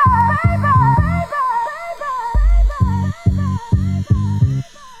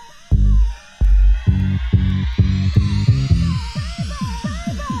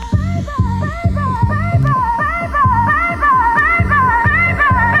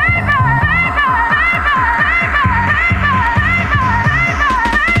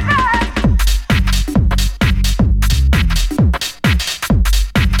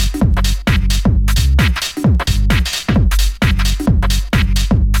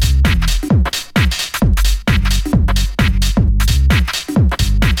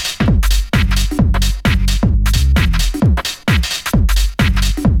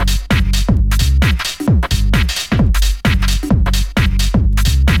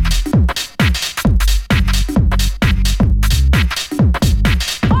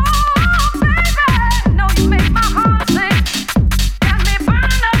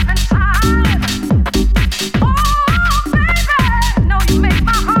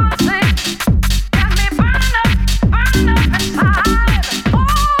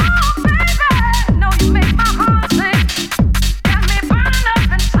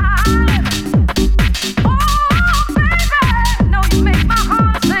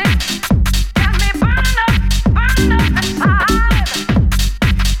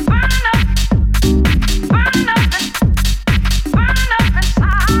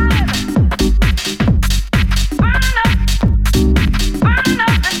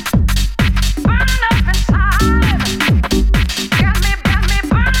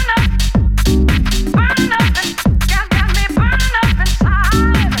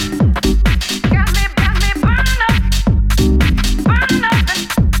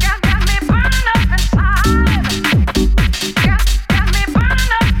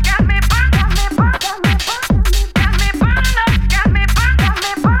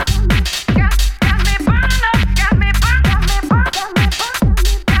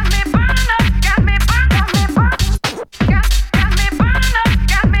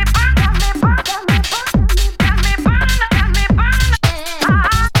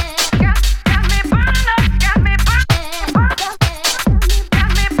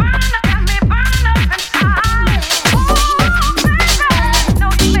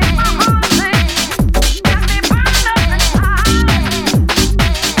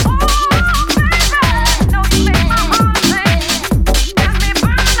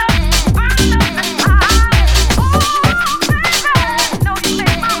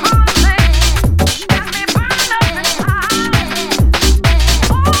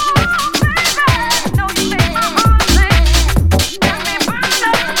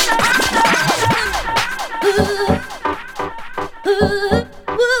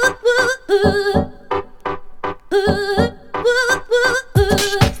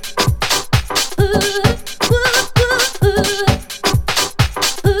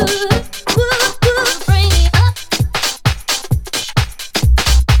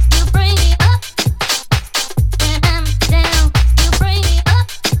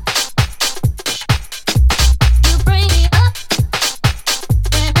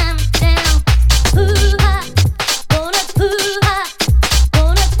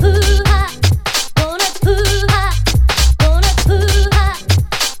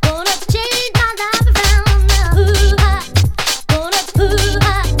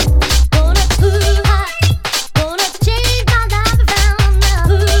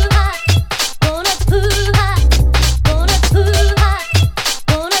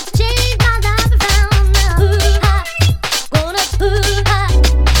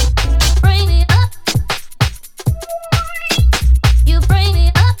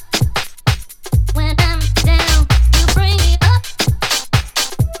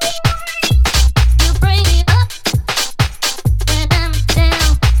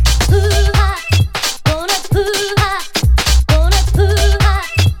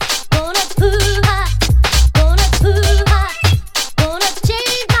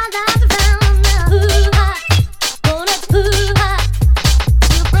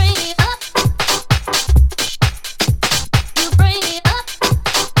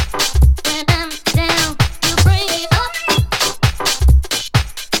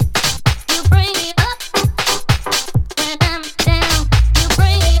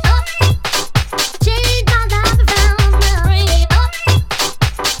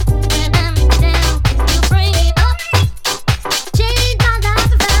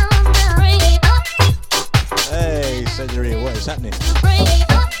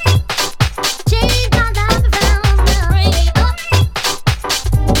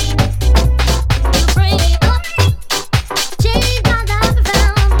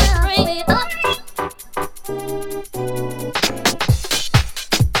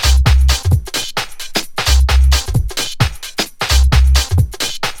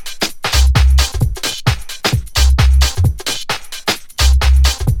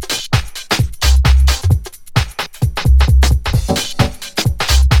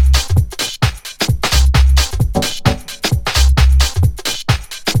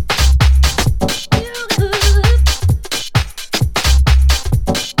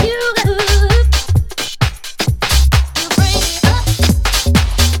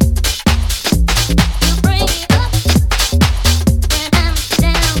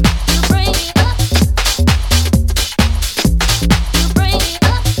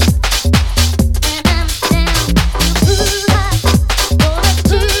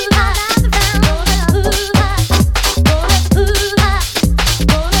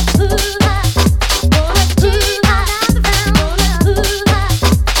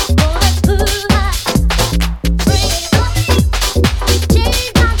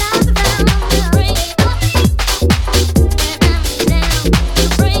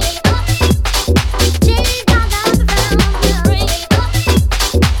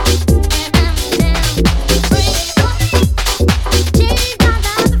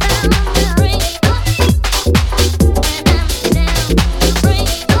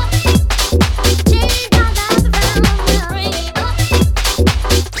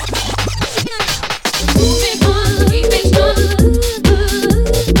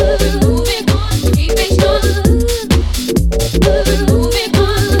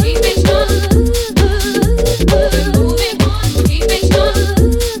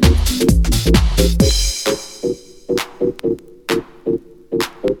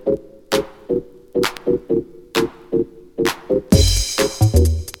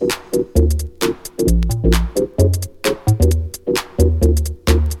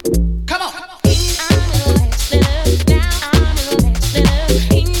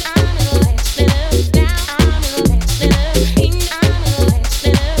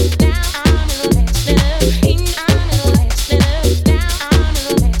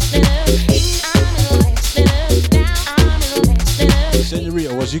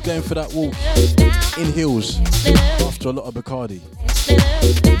 Senorita, was you going for that walk in heels after a lot of Bacardi?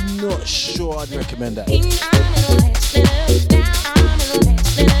 Not sure I'd recommend that.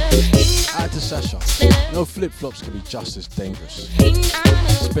 Out to Sasha. No, flip-flops can be just as dangerous,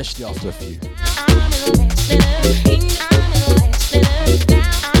 especially after a few.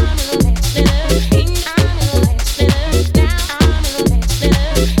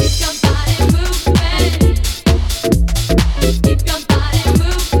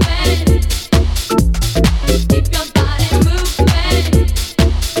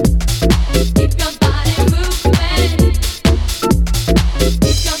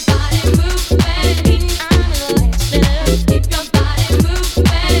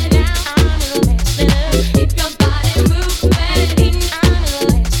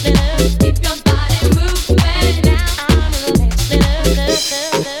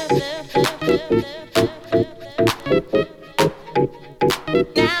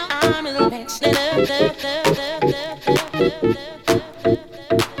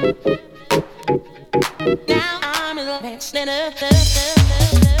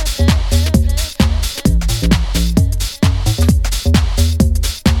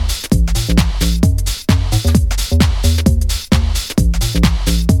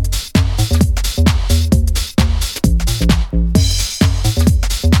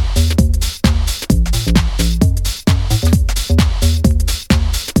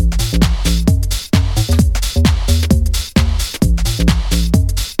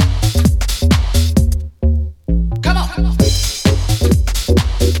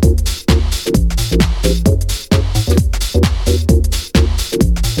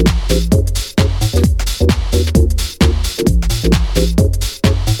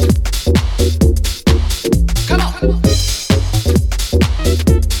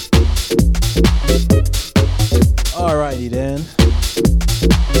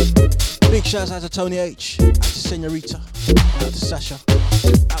 Shouts out to Tony H, out to Senorita, out to Sasha,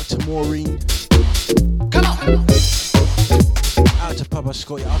 out to Maureen. Come on! Out to Papa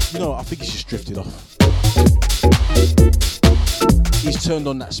Scott. You know what, I think he's just drifted off. He's turned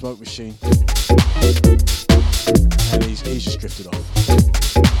on that smoke machine. And he's just drifted off.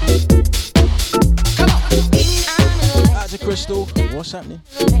 Come on! Out to Crystal. What's happening?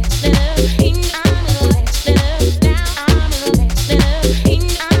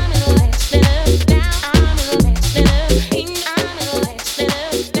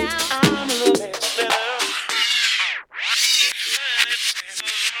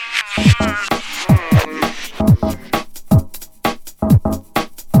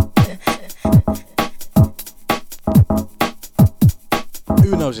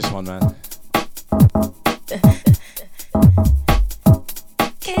 Who knows this one, man?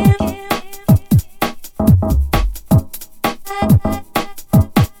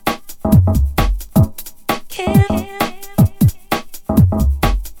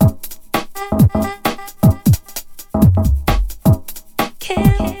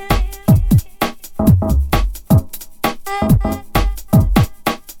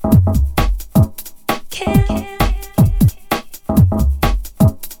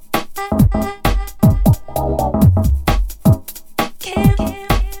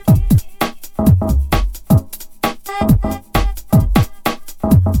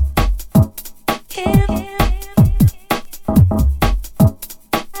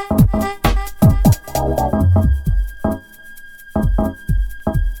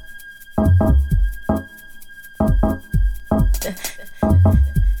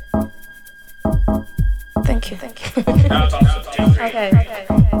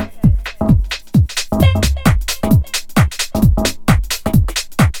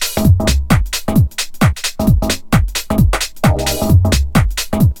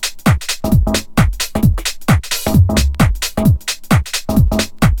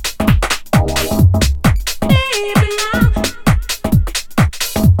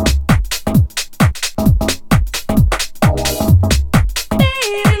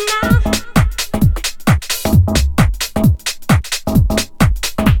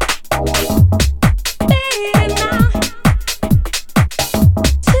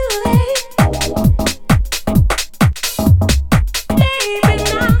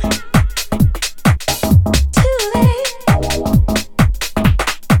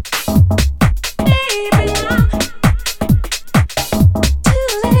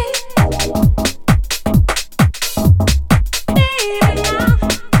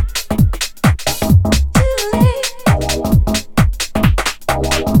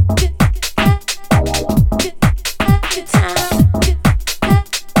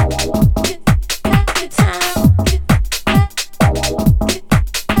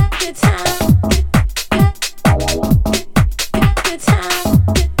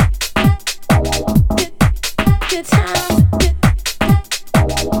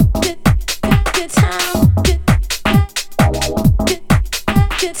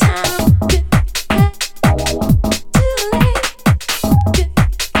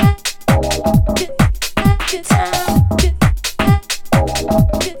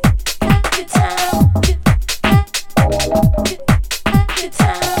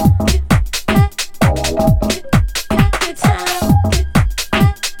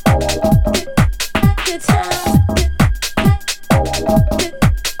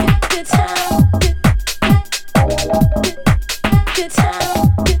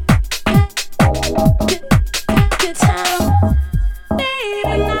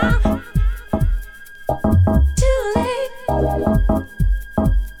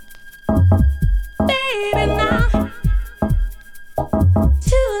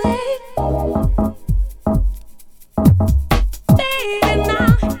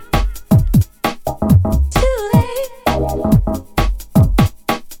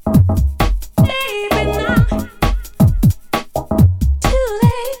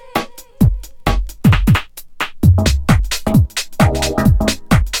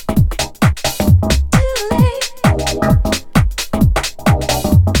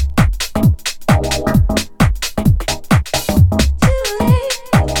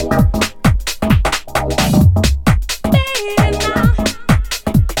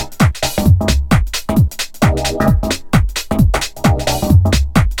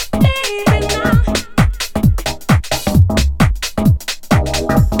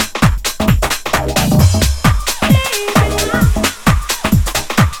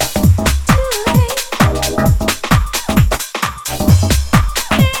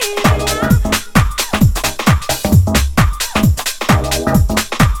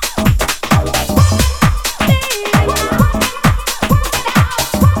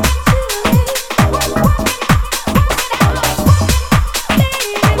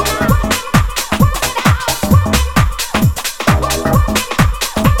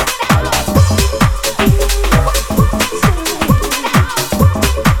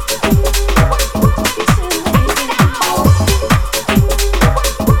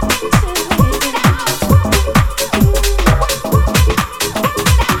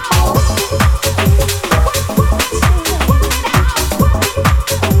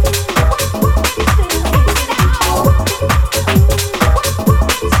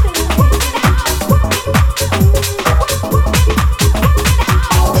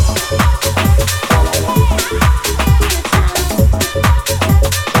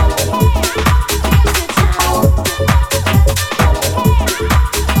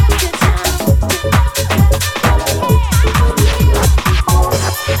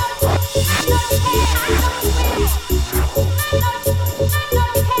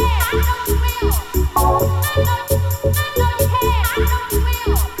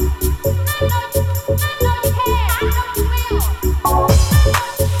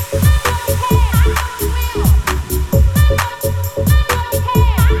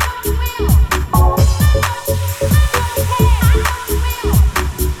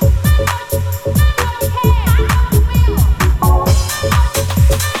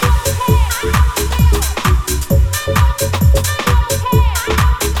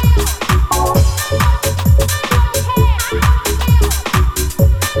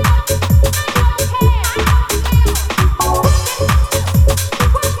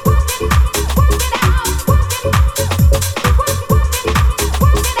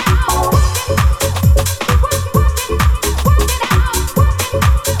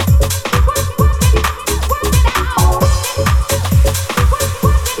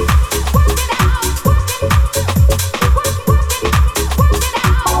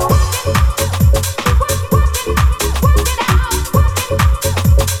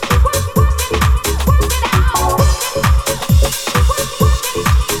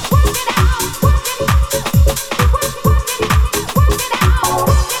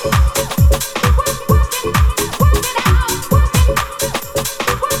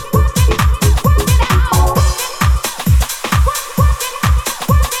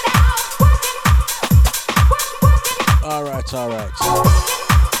 alright.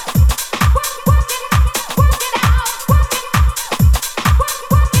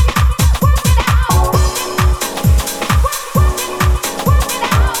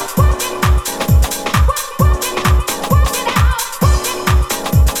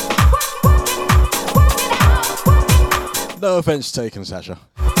 No offense taken, Sasha.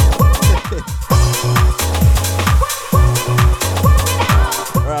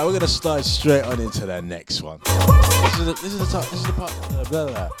 Alright, we're gonna slide straight on into the next one. This is the part. Blah, blah,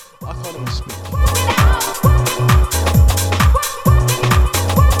 blah. I can't even speak.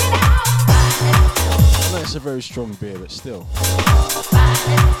 I know it's a very strong beer, but still.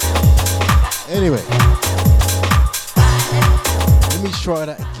 Anyway, let me try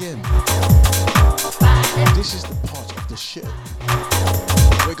that again. This is the part of the shit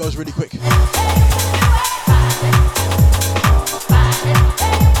where it goes really quick.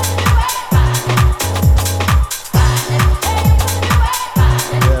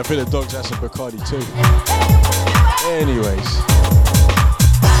 Yeah, I think the dogs have some Bacardi too. Anyways.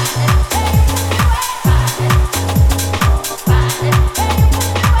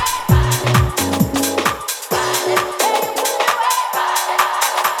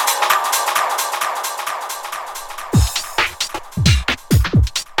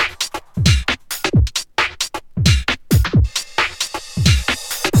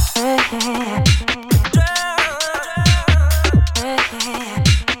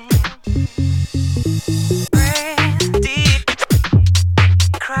 Breathe deep,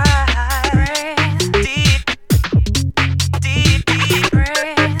 cry.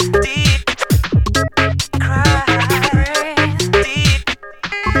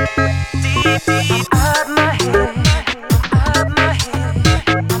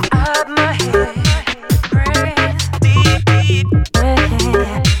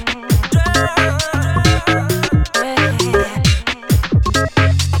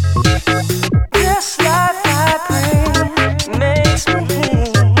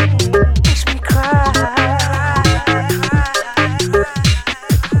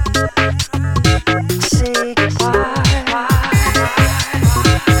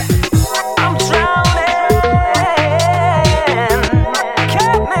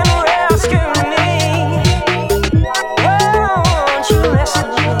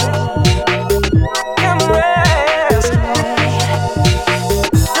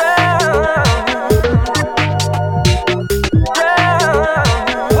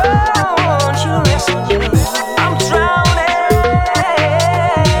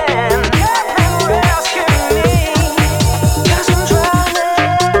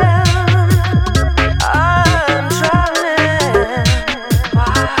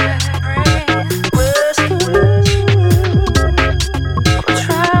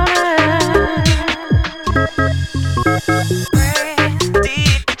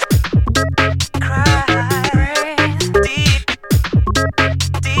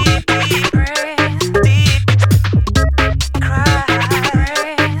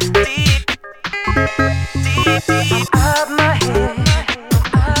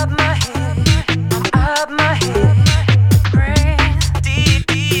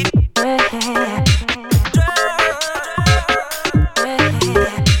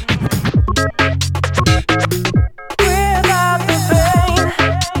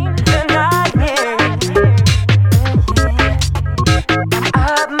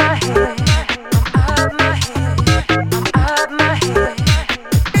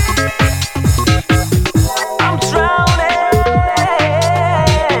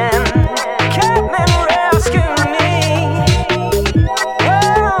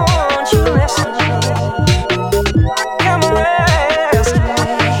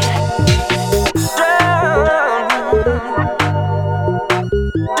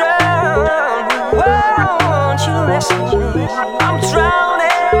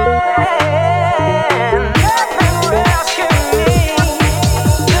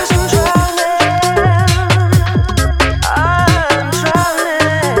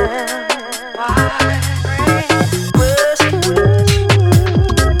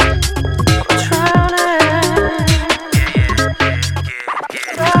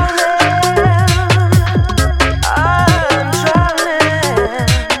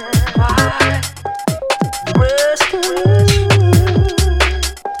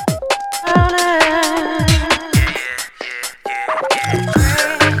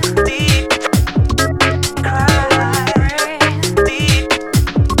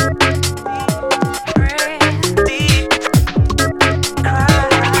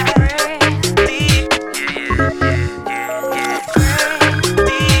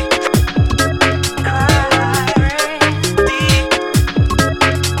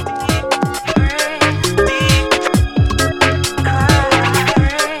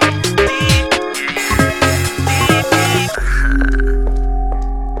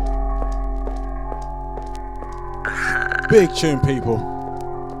 Big tune, people.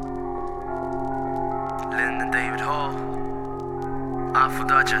 Lyndon David Hall. I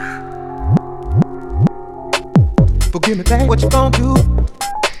forgot you. Forgive me, babe, what you gon' do?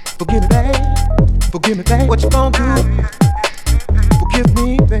 Forgive me, babe. Forgive me, babe, what you gon' do? Forgive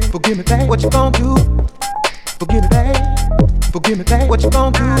me, babe. Forgive me, babe, what you gon' do? Forgive me, babe. Forgive me, babe, what you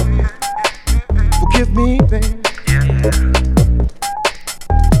gon' do? Forgive me, babe. Yeah, yeah.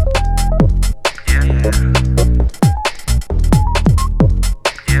 Yeah, yeah.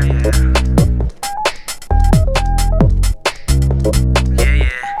 Yeah, yeah. Yeah,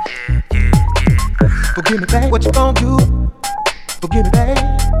 yeah, yeah, yeah. Forgive me, babe, what you gon' do? Forgive me, babe.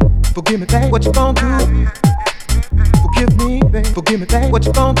 Forgive me, babe, what you gon' do? Forgive me, babe. Forgive me, babe, what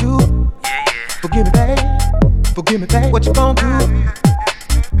you gon' do? Yeah, yeah. Forgive me, babe. Forgive me, babe, what you gon' do?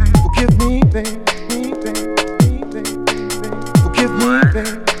 Forgive me, babe. Forgive me,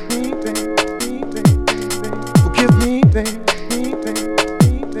 babe. Forgive me, babe.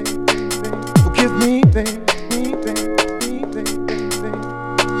 Forgive me, babe.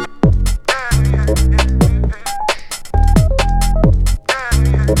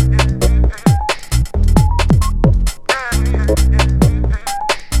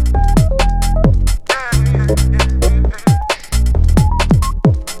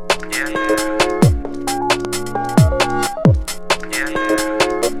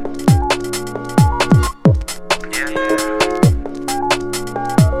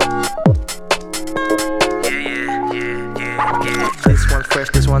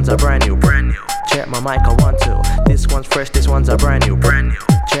 Mic, I want to. This one's fresh, this one's a brand new.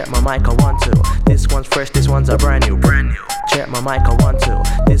 Check my mic, I want to. This one's fresh, this one's a brand new. Check my mic, I want to.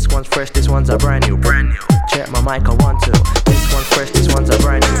 This one's fresh, this one's a brand new. Check my mic, I want to. This one's fresh, this one's a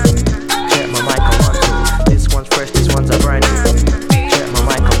brand new. Check my mic, I want to. This one's fresh, this one's a brand new. Check my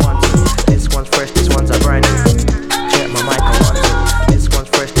mic, I want to. This one's fresh, this one's a brand new. Check my mic, I want to. This one's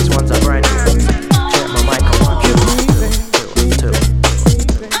fresh, this one's a brand new. Check my mic, I want to.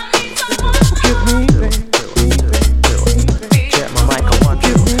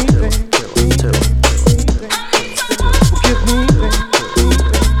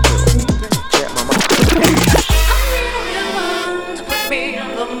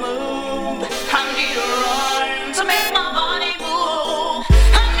 I need a rhyme to make my body move.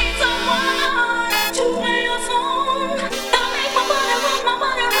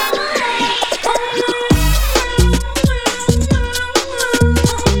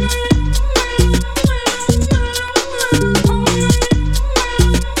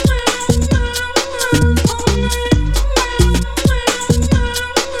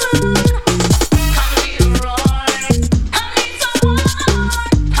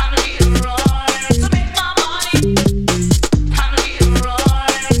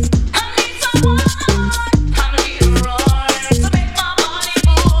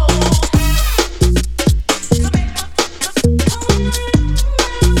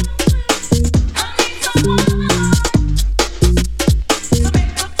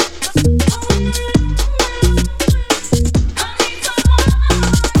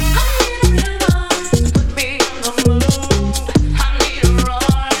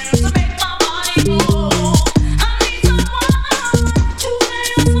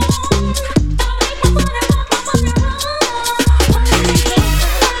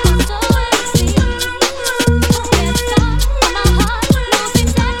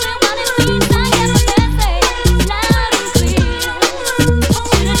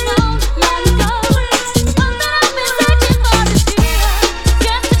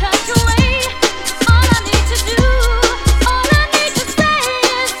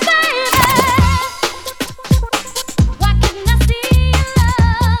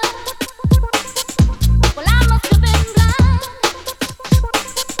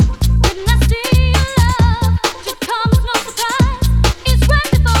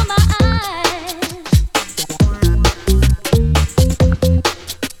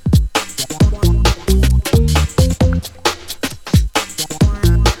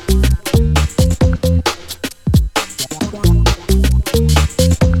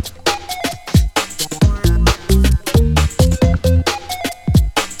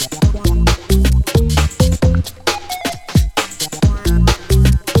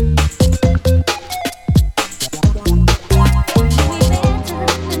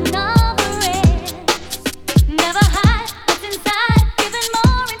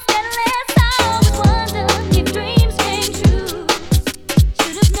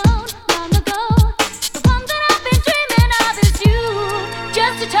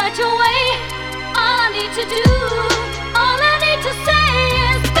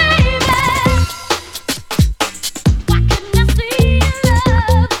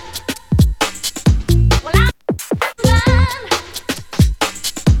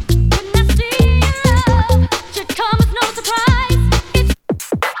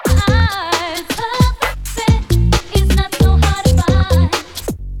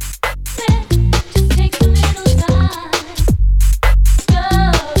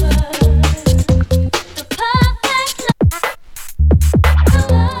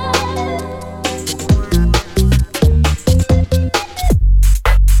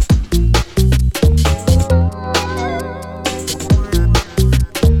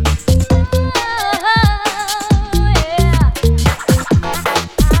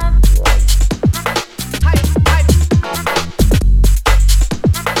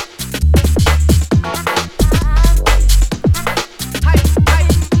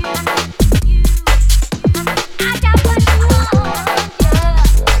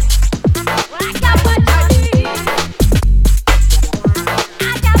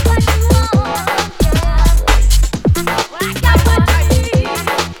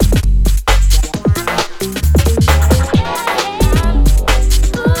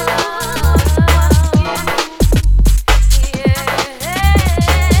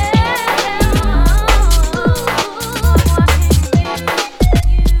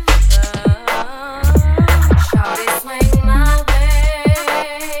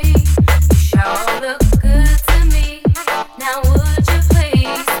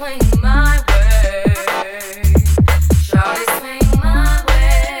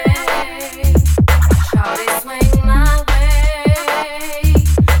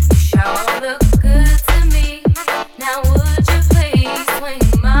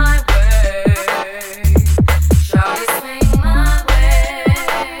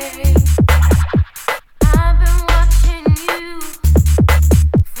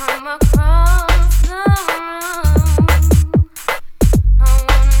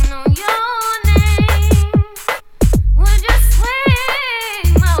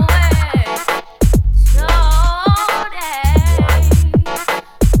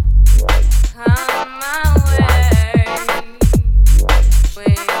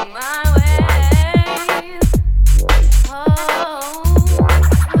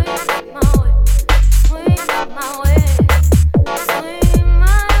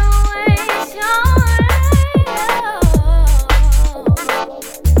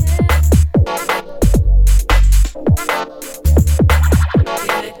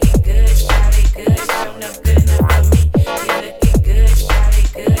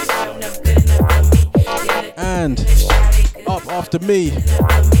 band. Up after me,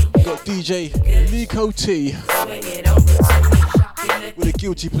 got DJ Nico T with a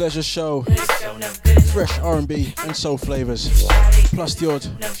Guilty Pleasure show, fresh R&B and soul flavors, plus the odd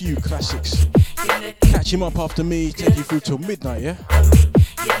few classics. Catch him up after me, take you through till midnight, yeah?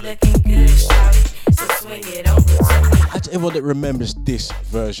 How's everyone that remembers this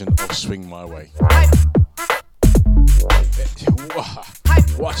version of Swing My Way?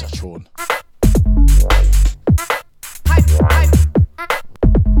 What a tune.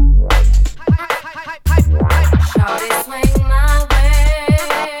 Shawty swing my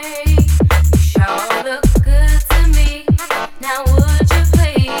way. You sure look good to me. Now would you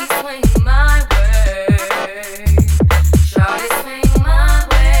please swing my way? Shawty swing my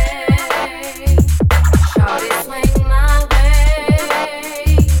way. Shawty swing my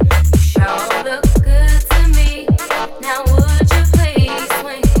way. You sure look good to me. Now would you please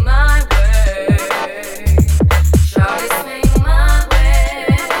swing my way? Shawty swing my way.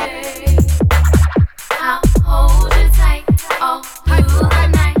 I'll hold you tight all through the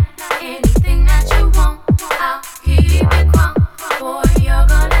night. Anything that you want, I'll keep it calm. Boy, you're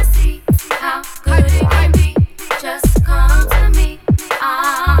gonna see how good it can be. Just come to me.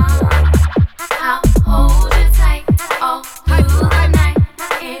 I'll hold you tight all through the night.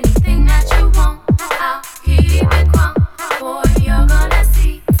 Anything that you want, I'll keep it calm. Boy, you're gonna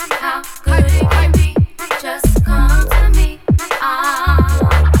see how good it can be. Just come to me.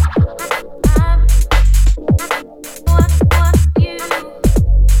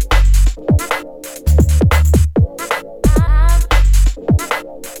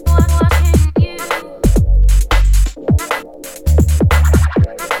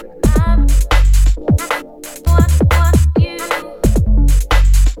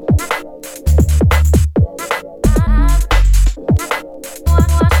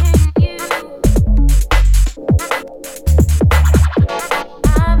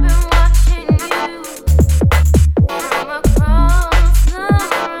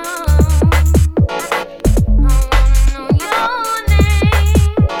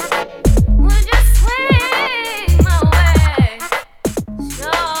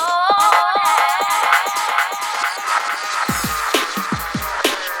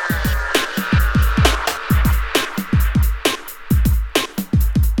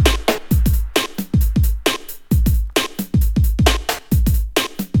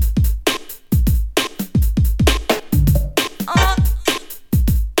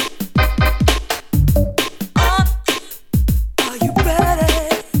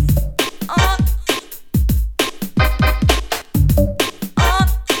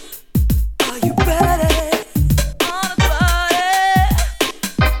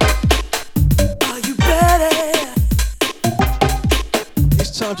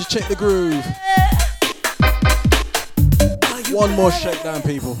 Check the groove. One more shakedown,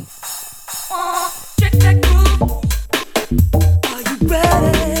 people. Check that groove. Are you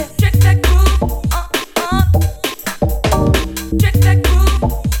ready? Check that groove. Check that groove.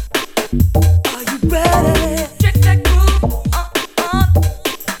 Are you ready? Check that groove.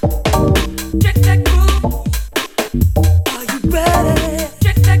 Check that groove. Are you ready?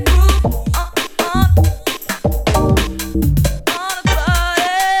 Check that groove.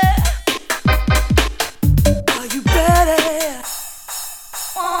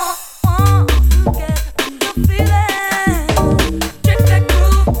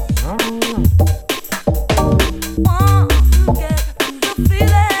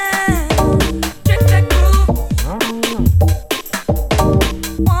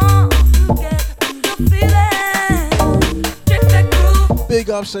 Big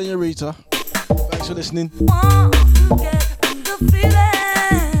up, Senorita. Thanks for listening.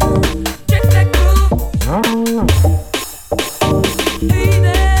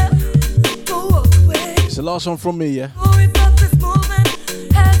 It's the last one from me, yeah?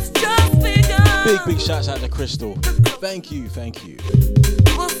 Big shouts out to Crystal. Thank you, thank you.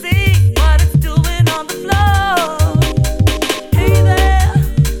 We'll see what it's doing on the floor. Hey there,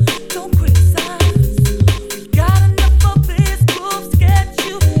 don't criticize. We got enough of these grooves to get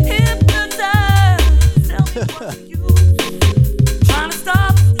you hypnotized. Tell me what you trying to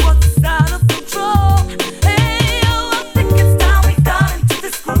stop what's out of control. Hey, oh, I think it's time we got into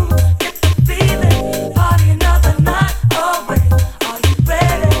this groove. Get the feeling, party another night away. Are you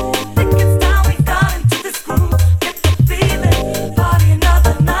ready? Think it's time we got into this groove. Get the feeling, party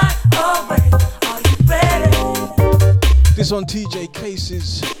another night away. Are you ready? This on TJ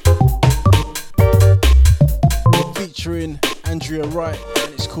Cases featuring Andrea Wright,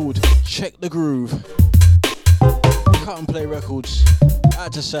 and it's called Check the Groove. Cut and Play Records.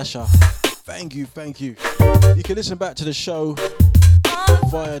 Out to Sasha. Thank you. You can listen back to the show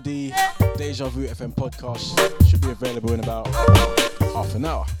via the Deja Vu FM podcast. Should be available in about half an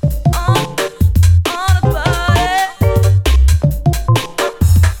hour.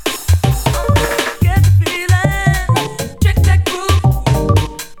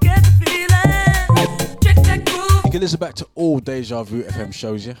 You can listen back to all Deja Vu FM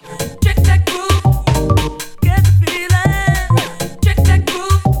shows, yeah?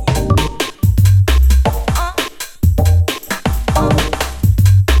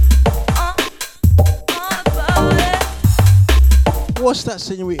 What's that,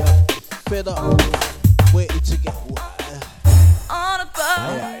 senorita? Fed up, waiting to get.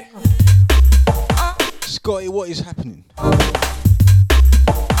 Aye. Scotty, what is happening?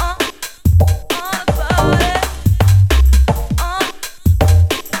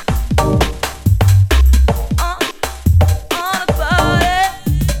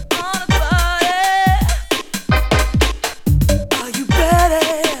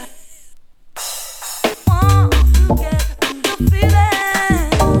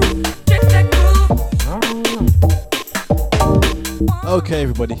 Okay,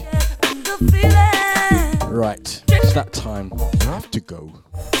 everybody. Right, it's that time to go.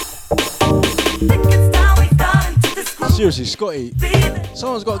 Seriously, Scotty,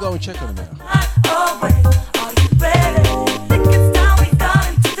 someone's got to go and check on him now.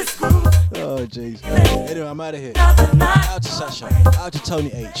 Oh, jeez. Anyway, I'm out of here. Out to Sasha, out to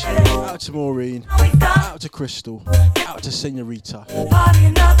Tony H, out to Maureen, out to Crystal, out to Senorita.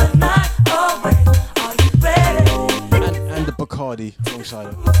 And the Bacardi alongside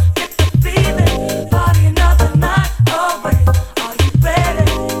him.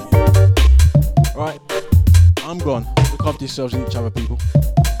 Right, I'm gone. Look after yourselves and each other, people.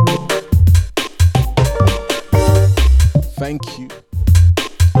 Thank you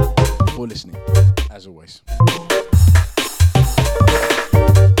for listening, as always.